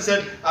himself and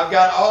said, I've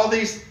got all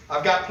these,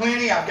 I've got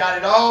plenty, I've got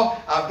it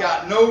all. I've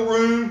got no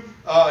room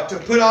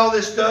to put all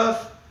this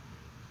stuff.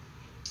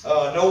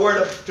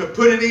 Nowhere to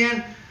put it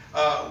in.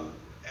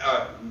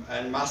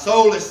 And my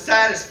soul is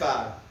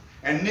satisfied.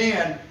 And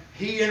then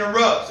he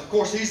interrupts. Of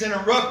course, he's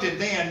interrupted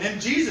then. Then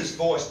Jesus'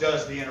 voice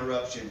does the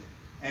interruption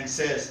and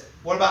says,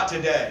 what about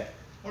today?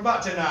 What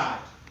about tonight?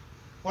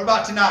 What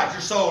about tonight?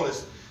 Your soul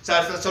is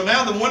satisfied. So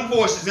now the one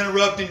voice is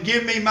interrupting,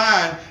 give me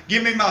mine,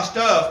 give me my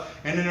stuff.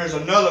 And then there's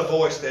another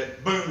voice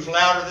that booms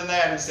louder than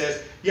that and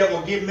says, yeah,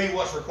 well, give me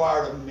what's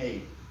required of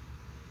me.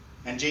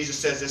 And Jesus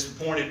says it's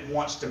appointed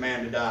once to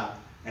man to die.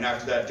 And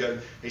after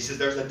that, he says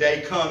there's a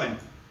day coming.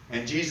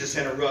 And Jesus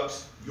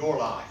interrupts your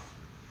life.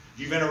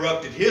 You've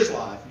interrupted his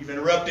life. You've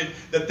interrupted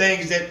the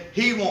things that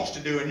he wants to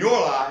do in your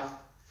life.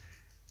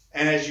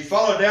 And as you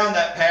follow down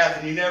that path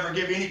and you never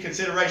give any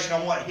consideration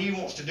on what he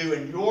wants to do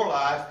in your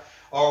life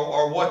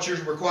or what you're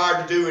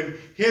required to do in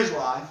his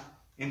life,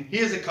 in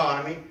his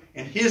economy,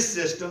 in his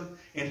system,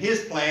 in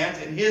his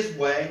plans, in his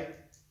way,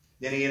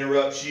 then he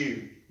interrupts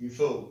you. You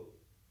fool.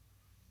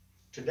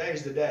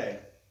 Today's the day.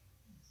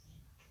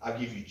 I'll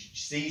give you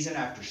season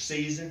after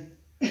season,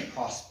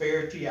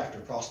 prosperity after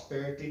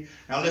prosperity.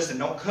 Now listen,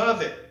 don't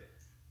covet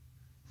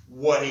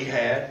what he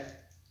had.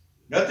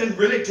 Nothing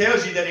really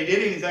tells you that he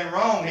did anything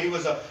wrong. He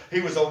was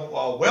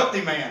a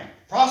wealthy man,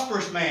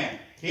 prosperous man.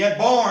 He had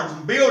barns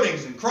and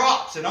buildings and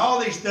crops and all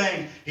these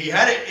things. He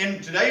had it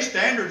in today's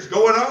standards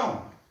going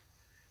on.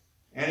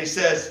 And he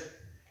says,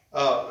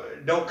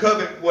 don't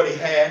covet what he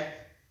had,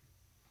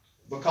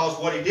 because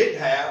what he didn't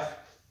have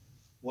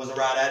was a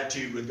right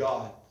attitude with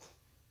God,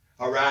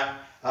 a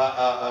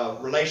right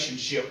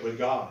relationship with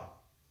God.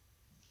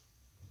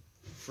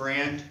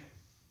 Friend,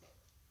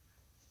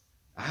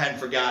 I hadn't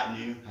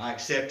forgotten you. I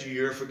accept you.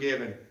 You're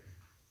forgiven.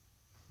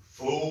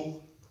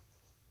 Fool,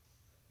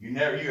 you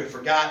have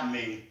forgotten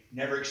me,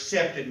 never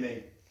accepted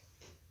me,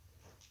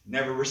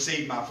 never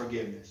received my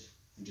forgiveness.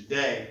 And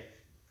today,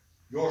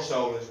 your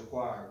soul is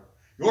required.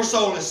 Your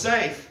soul is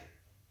safe.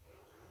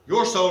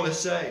 Your soul is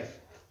safe.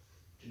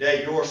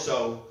 Today, your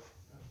soul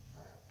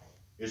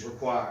is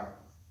required.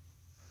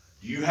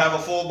 Do you have a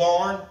full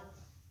barn?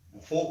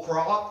 A full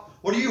crop?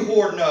 What are you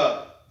hoarding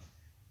up?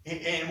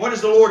 And what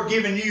is the Lord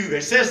giving you?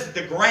 It says that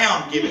the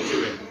ground gave it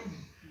to him.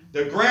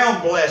 The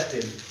ground blessed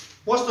him.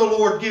 What's the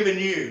Lord giving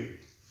you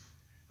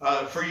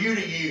for you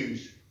to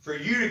use, for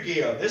you to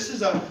give? This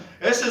is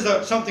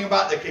something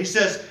about he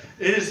says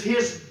it is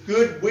his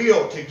good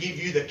will to give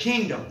you the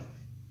kingdom.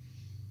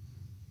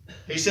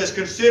 He says,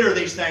 consider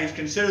these things.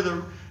 Consider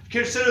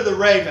the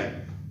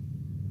raven.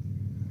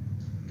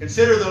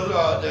 Consider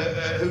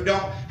the who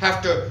don't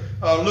have to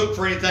look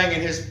for anything,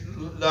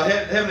 and the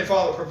Heavenly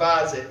Father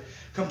provides it.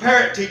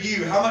 Compare it to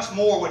you. How much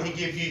more would he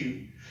give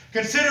you?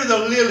 Consider the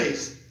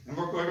lilies. And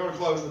we're going to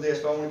close with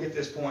this, but I want to get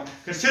this point.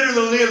 Consider the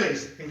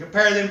lilies and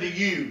compare them to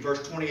you,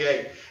 verse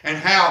 28. And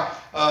how,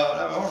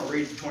 I want to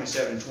read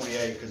 27 and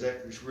 28 because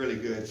that is really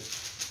good.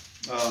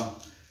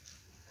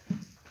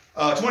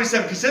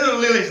 27, consider the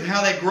lilies and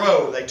how they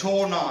grow. They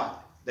toil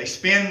not, they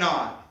spin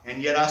not.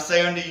 And yet I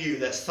say unto you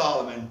that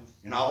Solomon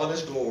in all of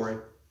his glory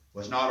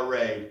was not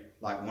arrayed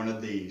like one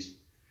of these.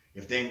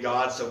 If then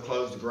God so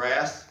clothes the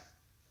grass,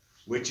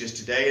 which is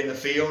today in the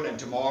field and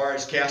tomorrow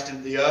is cast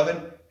into the oven,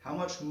 how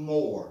much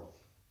more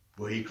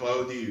will he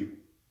clothe you,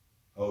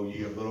 O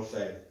ye of little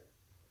faith?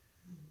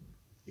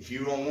 If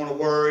you don't want to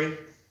worry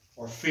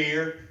or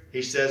fear,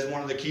 he says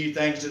one of the key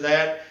things to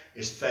that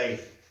is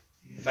faith.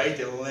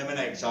 Faith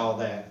eliminates all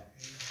that.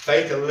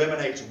 Faith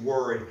eliminates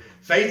worry.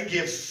 Faith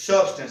gives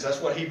substance.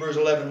 That's what Hebrews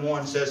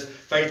 11:1 says.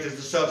 Faith is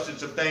the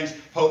substance of things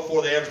hoped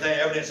for, the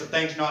evidence of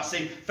things not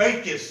seen.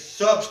 Faith gives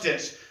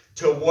substance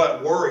to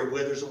what worry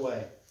withers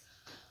away.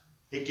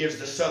 It gives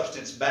the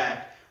substance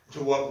back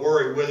to what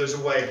worry withers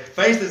away.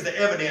 Faith is the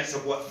evidence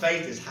of what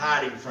faith is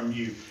hiding from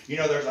you. You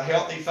know, there's a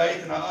healthy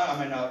faith and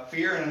a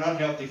fear and an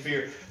unhealthy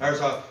fear.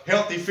 There's a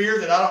healthy fear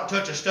that I don't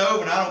touch a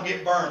stove and I don't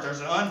get burnt. There's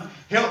an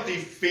unhealthy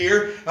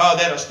fear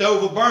that a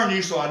stove will burn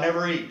you, so I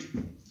never eat.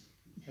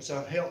 It's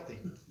unhealthy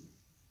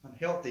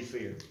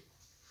fear.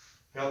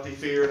 Healthy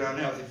fear and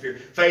unhealthy fear.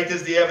 Faith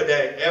is the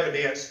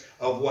evidence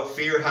of what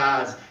fear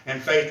hides,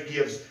 and faith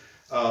gives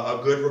a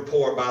good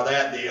report. By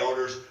that, the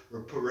elders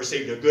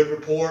received a good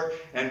report,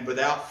 and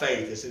without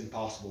faith, it's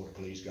impossible to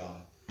please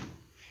God.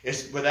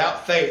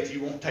 Without faith, you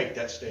won't take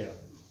that step.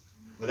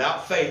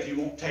 Without faith, you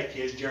won't take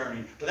his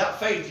journey. Without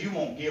faith, you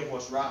won't give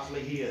what's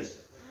rightfully his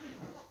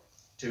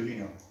to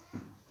him.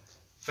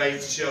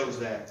 Faith shows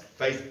that.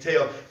 Faith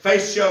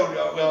shows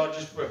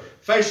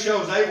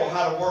Abel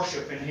how to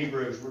worship in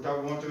Hebrews. We're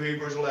going through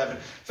Hebrews 11.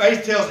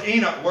 Faith tells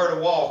Enoch where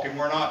to walk and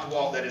where not to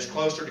walk, that it's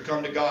closer to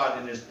come to God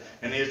than it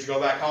is to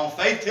go back home.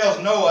 Faith tells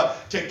Noah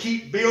to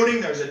keep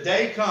building. There's a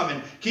day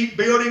coming. Keep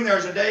building.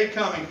 There's a day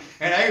coming.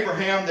 And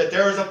Abraham that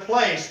there is a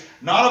place,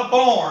 not a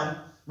barn,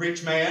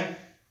 rich man,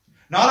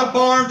 not a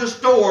barn to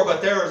store,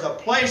 but there is a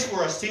place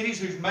where a city's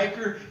whose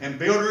maker and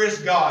builder is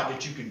God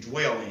that you can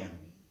dwell in.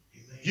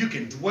 You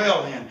can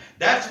dwell in.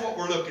 That's what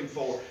we're looking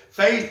for.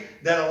 Faith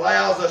that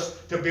allows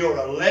us to build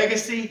a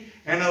legacy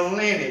and a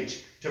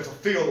lineage to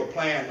fulfill the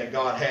plan that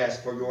God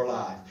has for your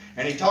life.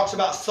 And he talks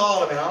about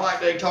Solomon. I like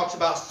that he talks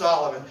about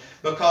Solomon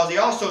because he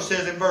also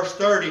says in verse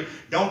 30,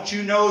 don't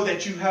you know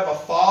that you have a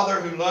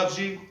father who loves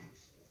you?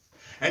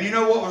 And you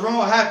know what was wrong?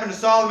 What happened to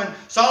Solomon?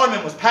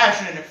 Solomon was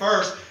passionate at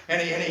first,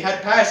 and he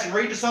had passion.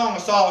 Read the Song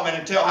of Solomon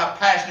and tell how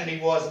passionate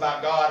he was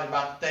about God and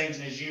about the things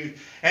in his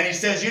youth. And he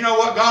says, you know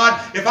what,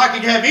 God, if I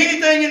could have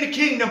anything in the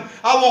kingdom,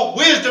 I want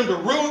wisdom to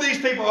rule these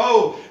people.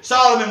 Oh,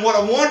 Solomon, what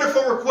a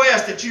wonderful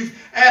request that you've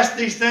asked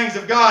these things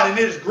of God, and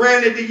it is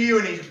granted to you.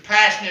 And he's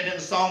passionate in the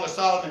Song of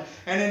Solomon.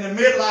 And in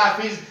the midlife,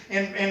 he's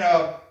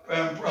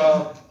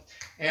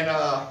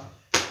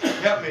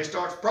help me, it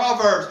starts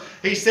Proverbs.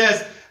 He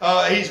says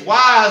he's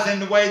wise in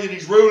the way that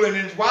he's ruling,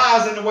 and he's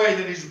wise in the way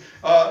that he's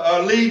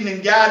leading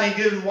and guiding.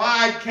 He gives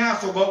wise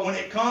counsel. But when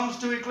it comes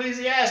to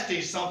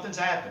Ecclesiastes, something's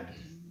happened.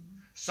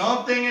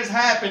 Something has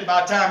happened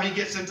by the time he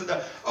gets into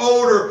the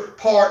older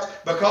parts,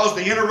 because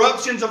the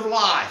interruptions of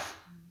life,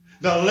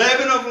 the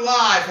leaven of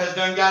life has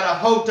done got a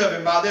hold of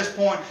him by this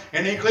point.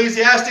 In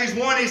Ecclesiastes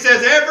 1, he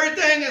says,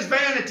 everything is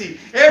vanity,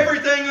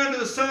 everything under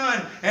the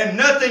sun, and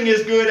nothing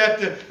is good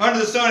under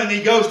the sun. And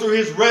he goes through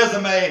his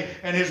resume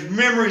and his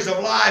memories of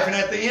life. And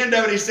at the end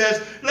of it, he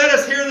says, let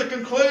us hear the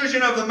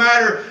conclusion of the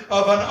matter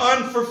of an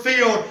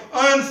unfulfilled,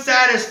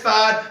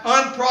 unsatisfied,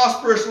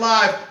 unprosperous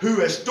life,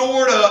 who has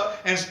stored up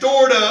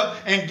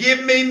and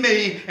give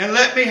me, and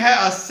let me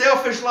have a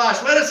selfish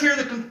life. Let us hear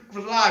the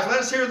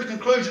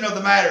conclusion of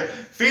the matter.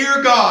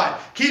 Fear God,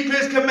 keep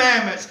his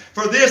commandments,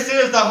 for this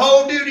is the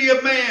whole duty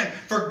of man.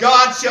 For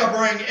God shall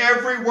bring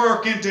every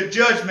work into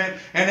judgment,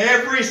 and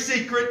every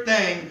secret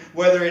thing,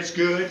 whether it's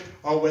good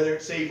or whether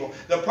it's evil.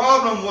 The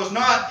problem was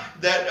not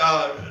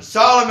that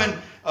Solomon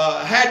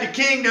had the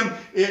kingdom,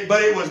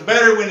 but it was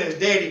better when his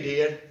daddy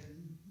did.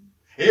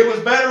 It was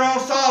better on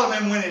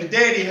Solomon when his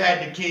daddy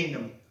had the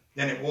kingdom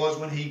than it was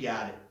when he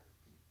got it.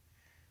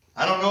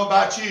 I don't know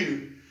about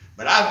you,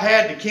 but I've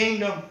had the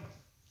kingdom.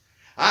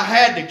 I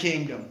had the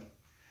kingdom,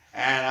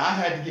 and I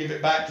had to give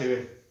it back to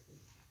him.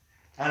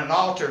 At an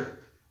altar,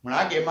 when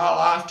I gave my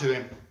life to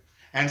him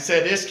and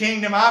said, this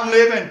kingdom I'm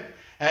living,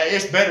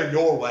 it's better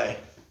your way.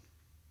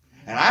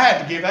 And I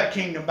had to give that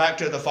kingdom back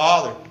to the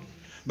Father,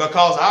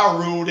 because I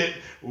ruled it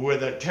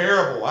with a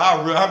terrible,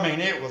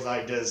 it was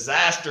a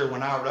disaster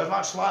when I ruled.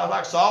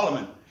 Like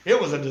Solomon. It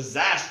was a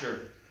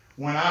disaster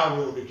when I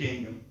ruled the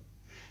kingdom.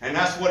 And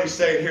that's what he's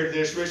saying here to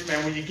this rich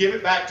man. When you give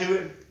it back to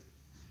him,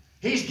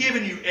 he's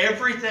given you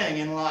everything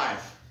in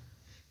life.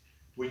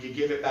 Will you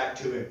give it back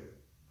to him?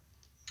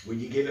 Will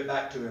you give it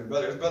back to him?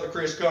 Brother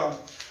Chris, come.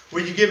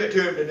 Will you give it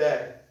to him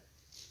today?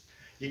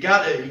 You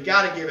got to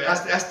give it.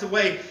 That's the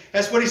way.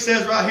 That's what he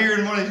says right here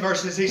in one of these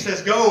verses. He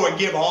says, go and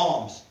give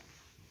alms.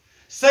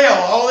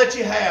 Sell all that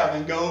you have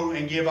and go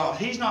and give alms.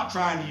 He's not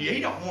trying to. He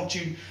don't want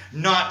you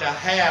not to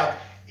have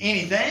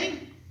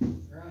anything.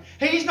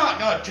 He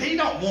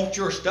don't want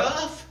your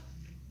stuff.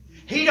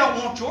 He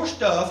don't want your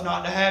stuff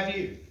not to have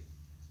you.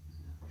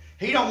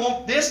 He don't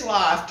want this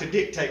life to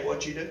dictate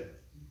what you do.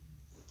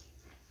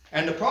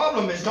 And the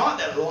problem is not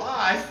that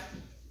life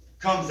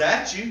comes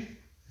at you.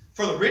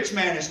 For the rich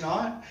man, it's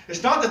not.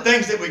 It's not the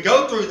things that we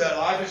go through that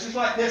life. It's just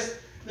like this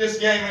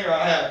game here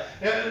I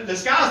have. The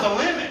sky's the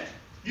limit.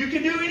 You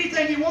can do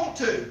anything you want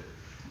to.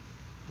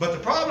 But the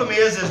problem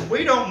is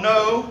we don't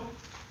know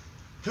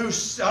I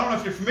don't know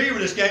if you're familiar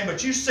with this game,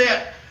 but you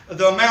set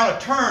the amount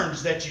of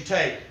turns that you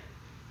take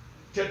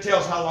to tell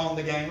us how long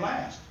the game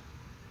lasts.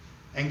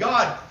 And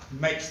God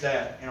makes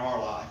that in our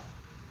life.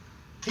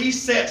 He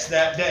sets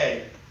that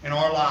day in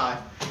our life.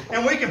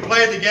 And we can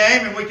play the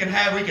game, and we can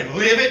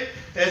live it.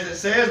 As it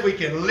says, we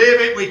can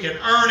live it, we can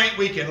earn it,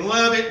 we can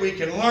love it, we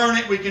can learn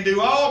it, we can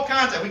do all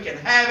kinds of, we can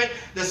have it.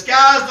 The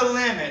sky's the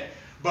limit.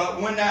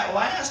 But when that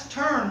last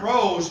turn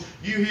rolls,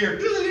 you hear,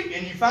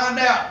 and you find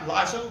out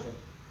life's over.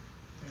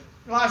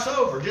 Life's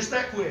over, just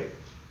that quick,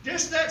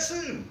 just that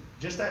soon,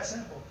 just that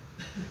simple.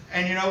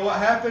 And you know what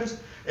happens?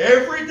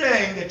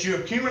 Everything that you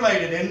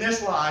accumulated in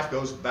this life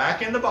goes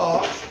back in the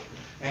box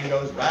and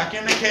goes back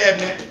in the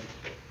cabinet,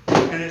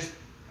 and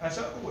that's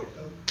over with.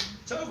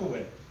 It's over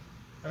with.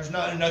 There's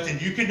nothing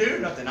you can do,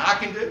 nothing I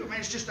can do.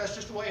 That's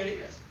just the way it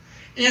is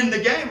in the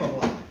game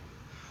of life.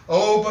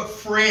 Oh, but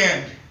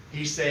friend,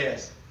 he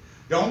says,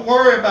 don't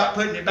worry about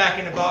putting it back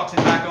in the box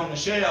and back on the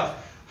shelf.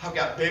 I've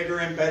got bigger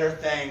and better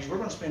things. We're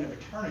going to spend an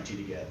eternity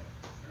together.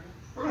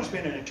 We're going to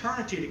spend an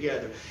eternity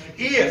together.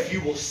 If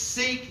you will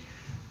seek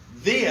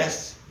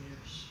this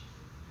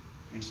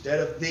instead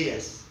of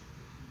this.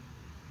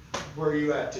 Where are you at today?